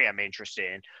tail query I'm interested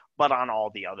in, but on all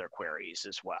the other queries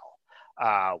as well.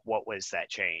 What was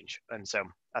that change? And so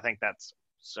I think that's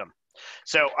some.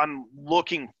 So I'm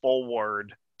looking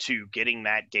forward to getting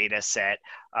that data set.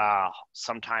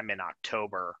 Sometime in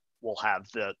October, we'll have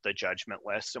the judgment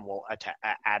list, and we'll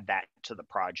add that to the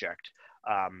project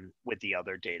with the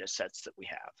other data sets that we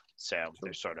have. So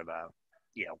there's sort of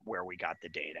where we got the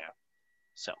data.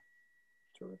 So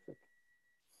terrific.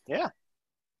 Yeah.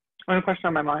 One question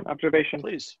on my mind, observation.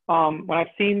 Please. When I've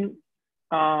seen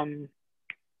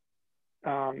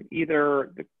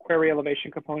either the query elevation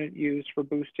component used for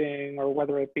boosting, or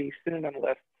whether it be synonym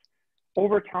lists,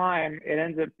 over time, it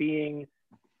ends up being,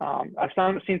 I've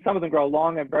seen some of them grow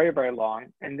long and very, very long,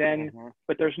 and then,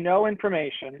 but there's no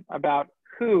information about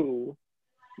who,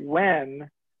 when,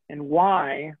 and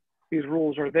why these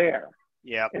rules are there.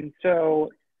 Yeah. And so,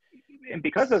 and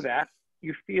because of that,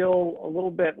 you feel a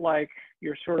little bit like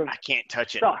you're sort of I can't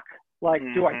touch stuck. Like,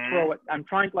 do I throw it? I'm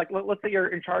trying to, like, let's say you're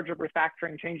in charge of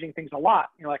refactoring, changing things a lot.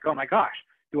 You're like, oh my gosh,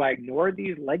 do I ignore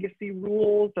these legacy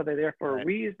rules? Are they there for a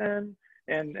reason?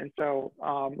 And so,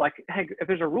 like, hey, if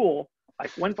there's a rule,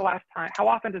 like, when's the last time? How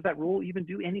often does that rule even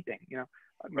do anything?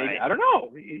 Maybe I don't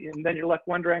know. And then you're left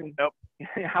wondering,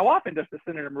 how often does the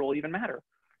synonym rule even matter?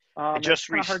 That's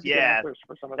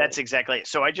exactly it.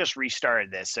 So I just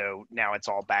restarted this, so now it's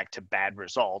all back to bad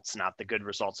results, not the good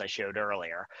results I showed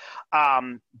earlier.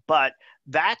 But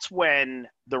that's when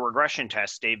the regression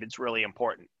test, David's really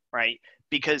important, right?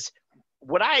 Because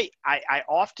what I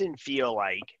often feel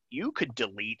like you could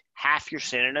delete half your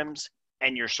synonyms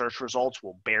and your search results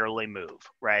will barely move,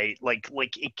 right? Like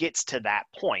it gets to that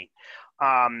point.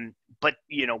 But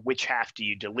which half do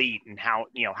you delete, and how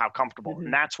comfortable?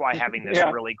 And that's why having this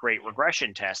really great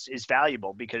regression test is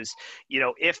valuable, because,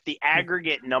 if the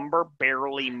aggregate number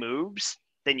barely moves,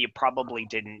 then you probably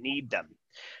didn't need them.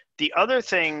 The other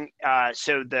thing,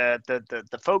 so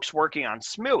the folks working on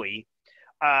SMUI,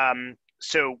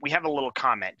 so we have a little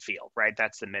comment field, right?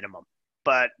 That's the minimum.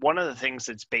 But one of the things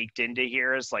that's baked into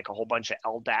here is like a whole bunch of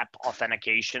LDAP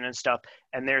authentication and stuff.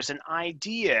 And there's an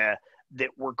idea that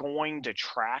we're going to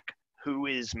track who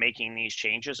is making these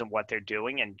changes and what they're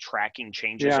doing and tracking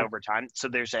changes over time. So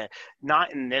there's a,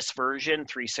 not in this version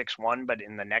 361, but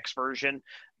in the next version,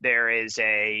 there is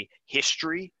a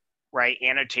history, right?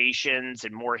 Annotations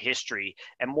and more history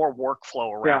and more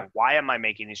workflow around why am I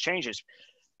making these changes?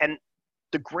 And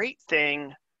the great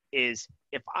thing is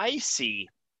if I see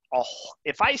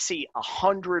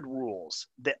 100 rules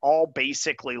that all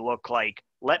basically look like,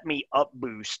 let me up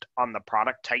boost on the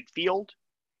product type field,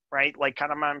 right? Like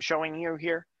kind of I'm showing you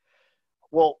here.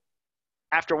 Well,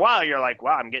 after a while, you're like,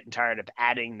 wow, I'm getting tired of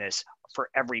adding this for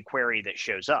every query that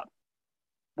shows up.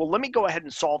 Well, let me go ahead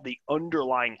and solve the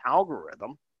underlying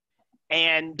algorithm.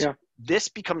 And this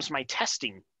becomes my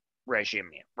testing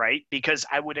regime, right? Because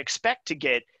I would expect to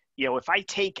get, you know, if I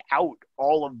take out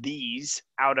all of these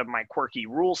out of my Querqy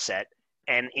rule set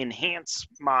and enhance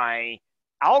my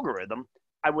algorithm,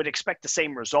 I would expect the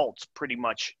same results pretty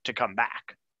much to come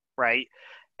back, right?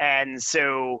 And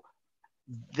so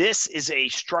this is a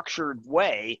structured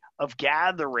way of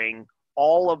gathering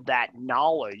all of that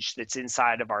knowledge that's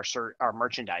inside of our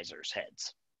merchandisers'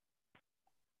 heads.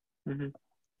 Mm-hmm.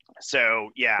 So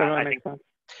yeah, I think sense.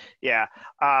 Yeah,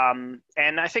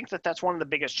 and I think that that's one of the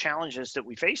biggest challenges that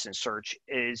we face in search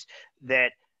is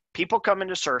that people come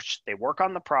into search, they work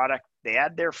on the product, they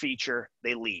add their feature,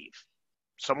 they leave.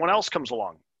 Someone else comes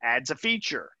along, adds a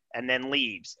feature, and then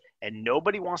leaves. And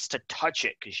nobody wants to touch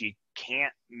it because you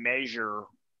can't measure,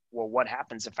 well, what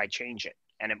happens if I change it?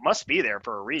 And it must be there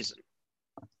for a reason.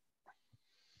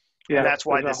 Yeah, and that's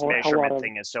why this measurement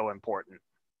thing is so important.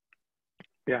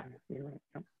 Yeah, you're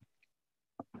right.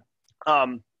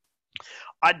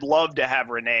 I'd love to have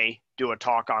René do a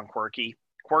talk on Querqy.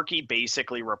 Querqy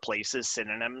basically replaces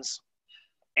synonyms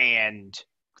and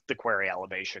the query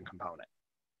elevation component.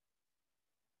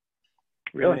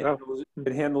 Really?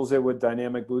 It handles it with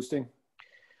dynamic boosting?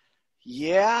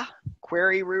 Yeah,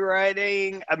 query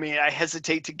rewriting. I mean, I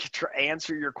hesitate to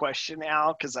answer your question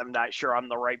now because I'm not sure I'm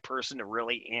the right person to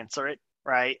really answer it,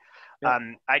 right? Yeah.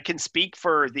 I can speak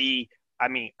for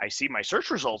I see my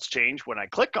search results change when I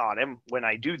click on them, when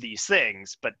I do these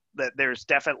things, but there's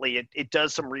definitely, it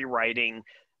does some rewriting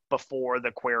before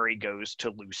the query goes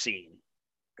to Lucene.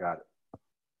 Got it.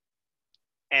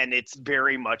 And it's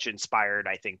very much inspired,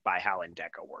 I think, by how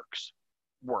Endeca works.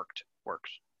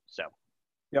 So.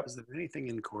 Yep. Is there anything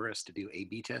in Chorus to do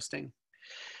A/B testing?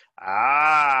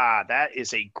 That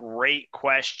is a great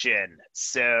question.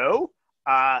 So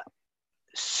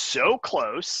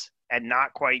close and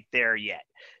not quite there yet.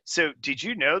 So did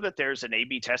you know that there's an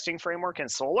A/B testing framework in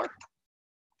Solr?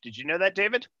 Did you know that,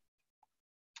 David?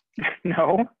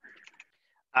 No.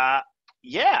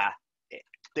 Yeah,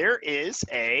 there is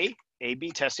a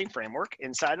A/B testing framework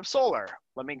inside of Solr.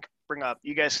 Let me bring up,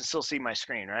 you guys can still see my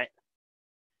screen, right?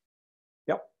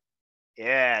 Yep.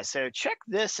 Yeah, so check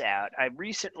this out. I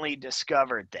recently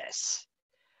discovered this.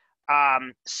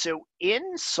 So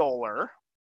in Solr,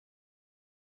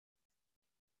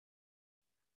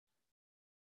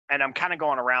 and I'm kind of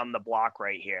going around the block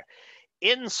right here.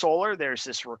 In Solr, there's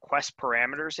this request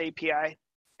parameters API.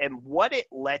 And what it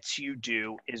lets you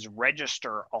do is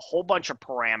register a whole bunch of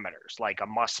parameters, like a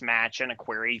must match and a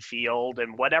query field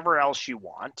and whatever else you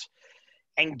want,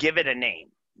 and give it a name.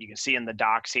 You can see in the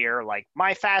docs here, like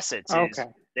my facets is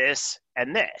this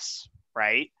and this,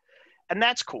 right? And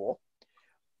that's cool.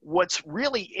 What's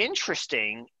really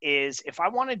interesting is if I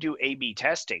want to do A/B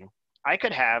testing, I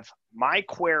could have my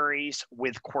queries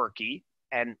with Querqy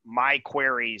and my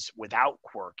queries without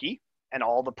Querqy and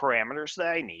all the parameters that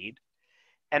I need.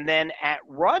 And then at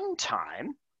runtime,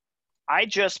 I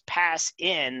just pass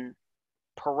in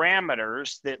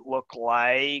parameters that look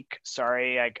like,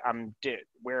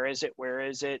 where is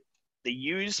it? The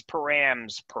use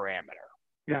params parameter.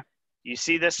 Yeah. You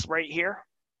see this right here?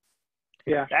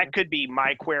 Yeah. That could be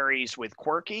my queries with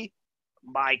Querqy,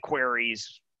 my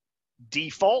queries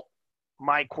default,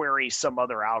 my query some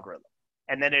other algorithm.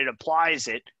 And then it applies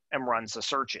it and runs the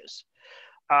searches.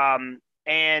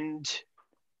 And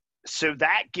so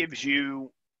that gives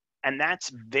you, and that's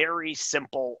very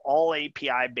simple, all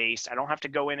API based. I don't have to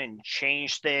go in and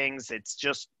change things. It's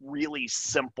just really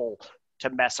simple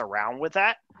to mess around with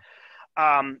that.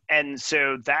 And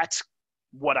so that's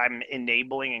what I'm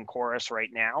enabling in Chorus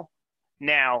right now.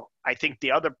 Now, I think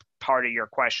the other part of your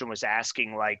question was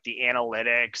asking like the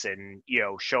analytics and,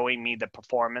 showing me the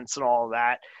performance and all of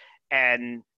that.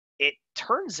 And it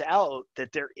turns out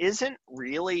that there isn't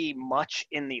really much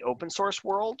in the open source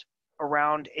world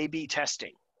around A/B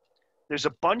testing. There's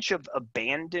a bunch of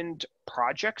abandoned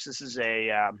projects. This is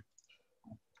I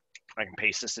can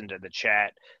paste this into the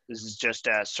chat. This is just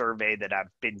a survey that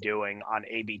I've been doing on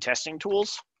A/B testing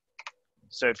tools.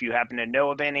 So if you happen to know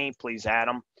of any, please add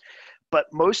them. But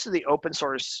most of the open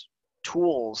source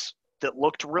tools that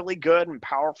looked really good and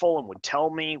powerful and would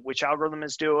tell me which algorithm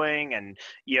is doing and,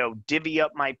 divvy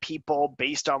up my people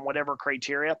based on whatever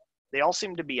criteria, they all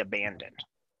seem to be abandoned.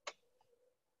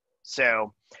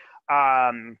 So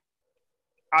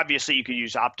obviously you could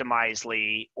use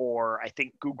Optimizely, or I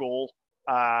think Google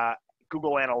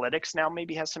Analytics now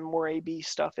maybe has some more A/B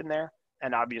stuff in there,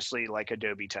 and obviously like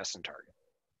Adobe Test and Target.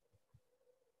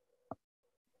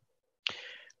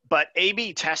 But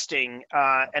A/B testing,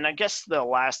 and I guess the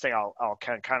last thing I'll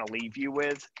kind of leave you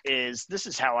with is this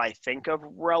is how I think of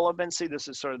relevancy. This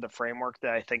is sort of the framework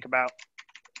that I think about.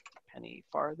 Penny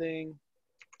farthing.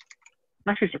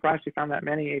 I'm actually surprised you found that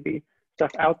many A/B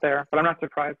stuff out there, but I'm not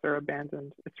surprised they're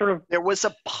abandoned. It's sort of, there was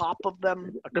a pop of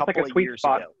them a couple of years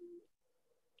ago.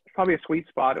 It's probably a sweet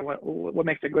spot in what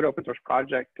makes a good open source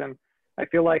project. And I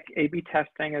feel like A/B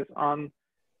testing is on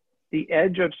the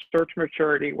edge of search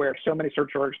maturity, where so many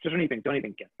search orgs don't even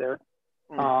get there.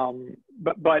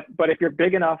 But if you're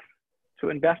big enough to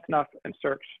invest enough in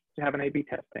search to have an A/B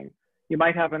testing, you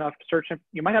might have enough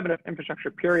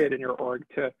infrastructure period in your org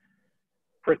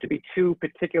for it to be too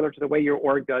particular to the way your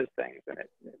org does things. And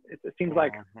it seems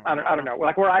like, I don't know,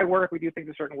 like where I work, we do things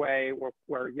a certain way.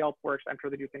 Where Yelp works, I'm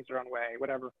sure they do things their own way,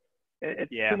 whatever.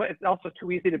 It's also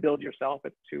too easy to build yourself.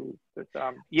 I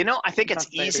think it's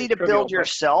easy to build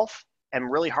yourself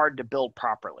and really hard to build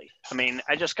properly. I mean,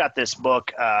 I just got this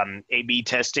book, A/B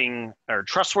Testing or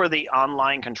Trustworthy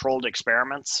Online Controlled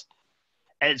Experiments.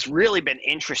 And it's really been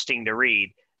interesting to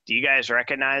read. Do you guys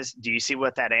do you see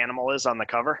what that animal is on the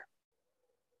cover?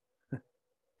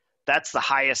 That's the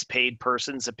highest paid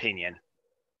person's opinion.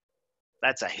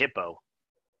 That's a hippo.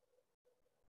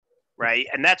 Right?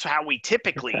 And that's how we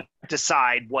typically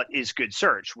decide what is good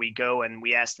search. We go and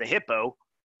we ask the hippo,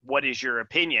 what is your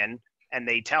opinion? And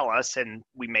they tell us, and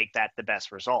we make that the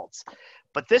best results.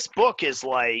 But this book is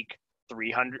like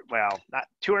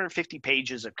 250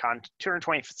 pages of content,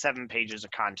 227 pages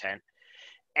of content.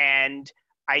 And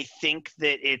I think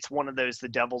that it's one of those, the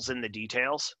devil's in the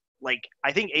details. Like,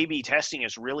 I think A/B testing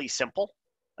is really simple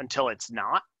until it's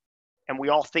not. And we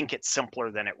all think it's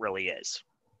simpler than it really is.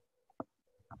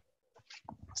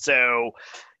 So,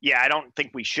 yeah, I don't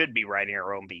think we should be writing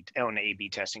our own A/B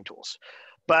testing tools.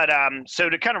 But so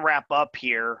to kind of wrap up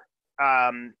here,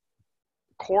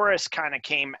 Chorus kind of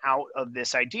came out of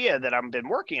this idea that I've been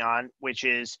working on, which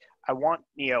is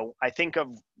I think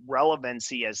of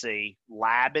relevancy as a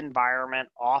lab environment,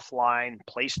 offline,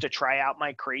 place to try out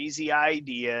my crazy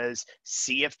ideas,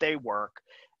 see if they work.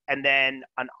 And then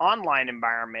an online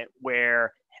environment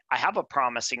where I have a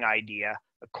promising idea.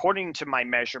 According to my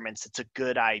measurements, it's a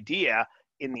good idea.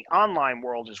 In the online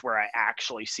world is where I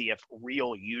actually see if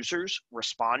real users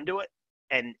respond to it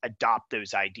and adopt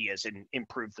those ideas and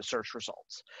improve the search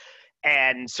results.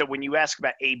 And so when you ask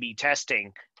about A/B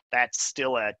testing, that's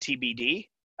still a TBD.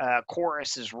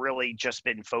 Chorus has really just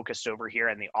been focused over here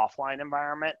in the offline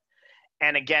environment.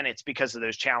 And again, it's because of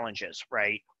those challenges,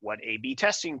 right? What A/B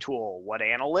testing tool, what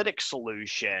analytics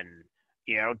solution,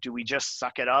 do we just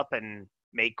suck it up and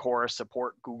make Chorus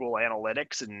support Google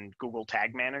Analytics and Google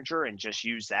Tag Manager and just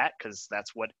use that because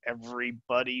that's what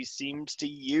everybody seems to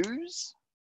use?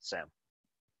 So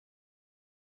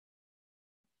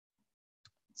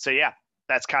yeah,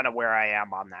 that's kind of where I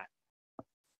am on that.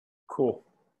 Cool.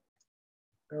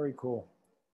 Very cool.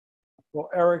 Well,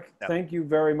 Eric, thank you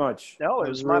very much. No, it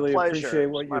was my pleasure. I really pleasure. Appreciate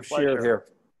what you've shared here.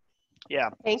 Yeah.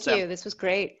 Thank you. This was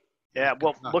great. Yeah,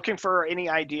 well, looking for any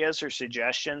ideas or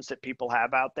suggestions that people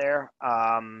have out there.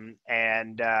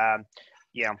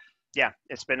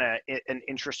 It's been an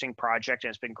interesting project, and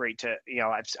it's been great to,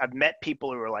 I've met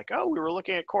people who are like, oh, we were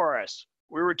looking at Chorus.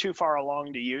 We were too far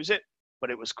along to use it, but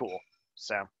it was cool.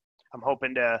 So I'm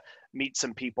hoping to meet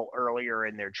some people earlier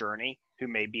in their journey who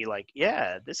may be like,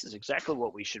 yeah, this is exactly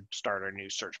what we should start our new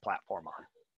search platform on.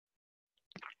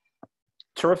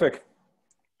 Terrific.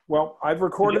 Well, I've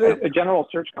recorded it. A general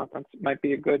search conference might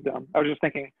be a good, I was just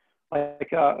thinking, like,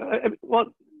 you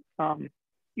go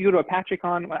to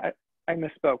ApacheCon, I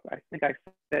misspoke. I think I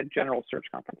said general search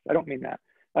conference. I don't mean that.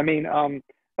 I mean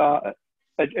a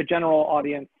general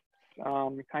audience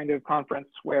kind of conference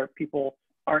where people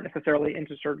aren't necessarily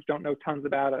into search, don't know tons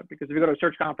about it. Because if you go to a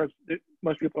search conference,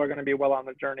 most people are going to be well on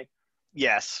the journey.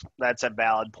 Yes, that's a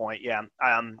valid point. Yeah.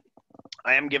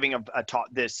 I am giving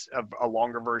a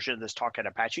longer version of this talk at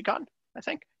ApacheCon, I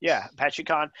think. Yeah,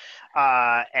 ApacheCon.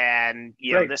 And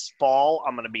this fall,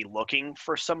 I'm going to be looking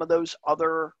for some of those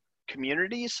other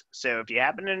communities. So if you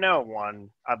happen to know one,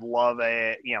 I'd love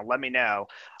let me know,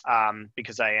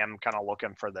 because I am kind of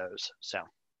looking for those. So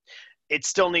it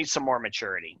still needs some more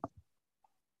maturity.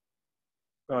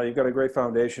 Well, you've got a great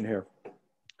foundation here.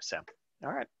 So,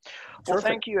 all right. Well,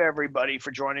 thank you everybody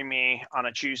for joining me on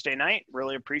a Tuesday night.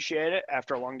 Really appreciate it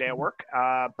after a long day of work.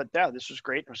 But yeah, this was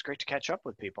great. It was great to catch up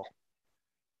with people.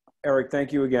 Eric,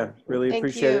 thank you again. Really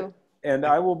appreciate it. And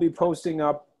I will be posting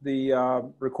up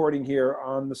the recording here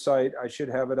on the site. I should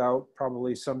have it out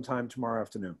probably sometime tomorrow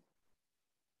afternoon.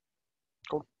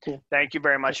 Cool. Thank you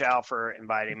very much, Al, for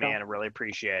inviting me, and I really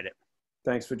appreciate it.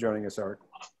 Thanks for joining us, Eric.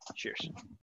 Cheers.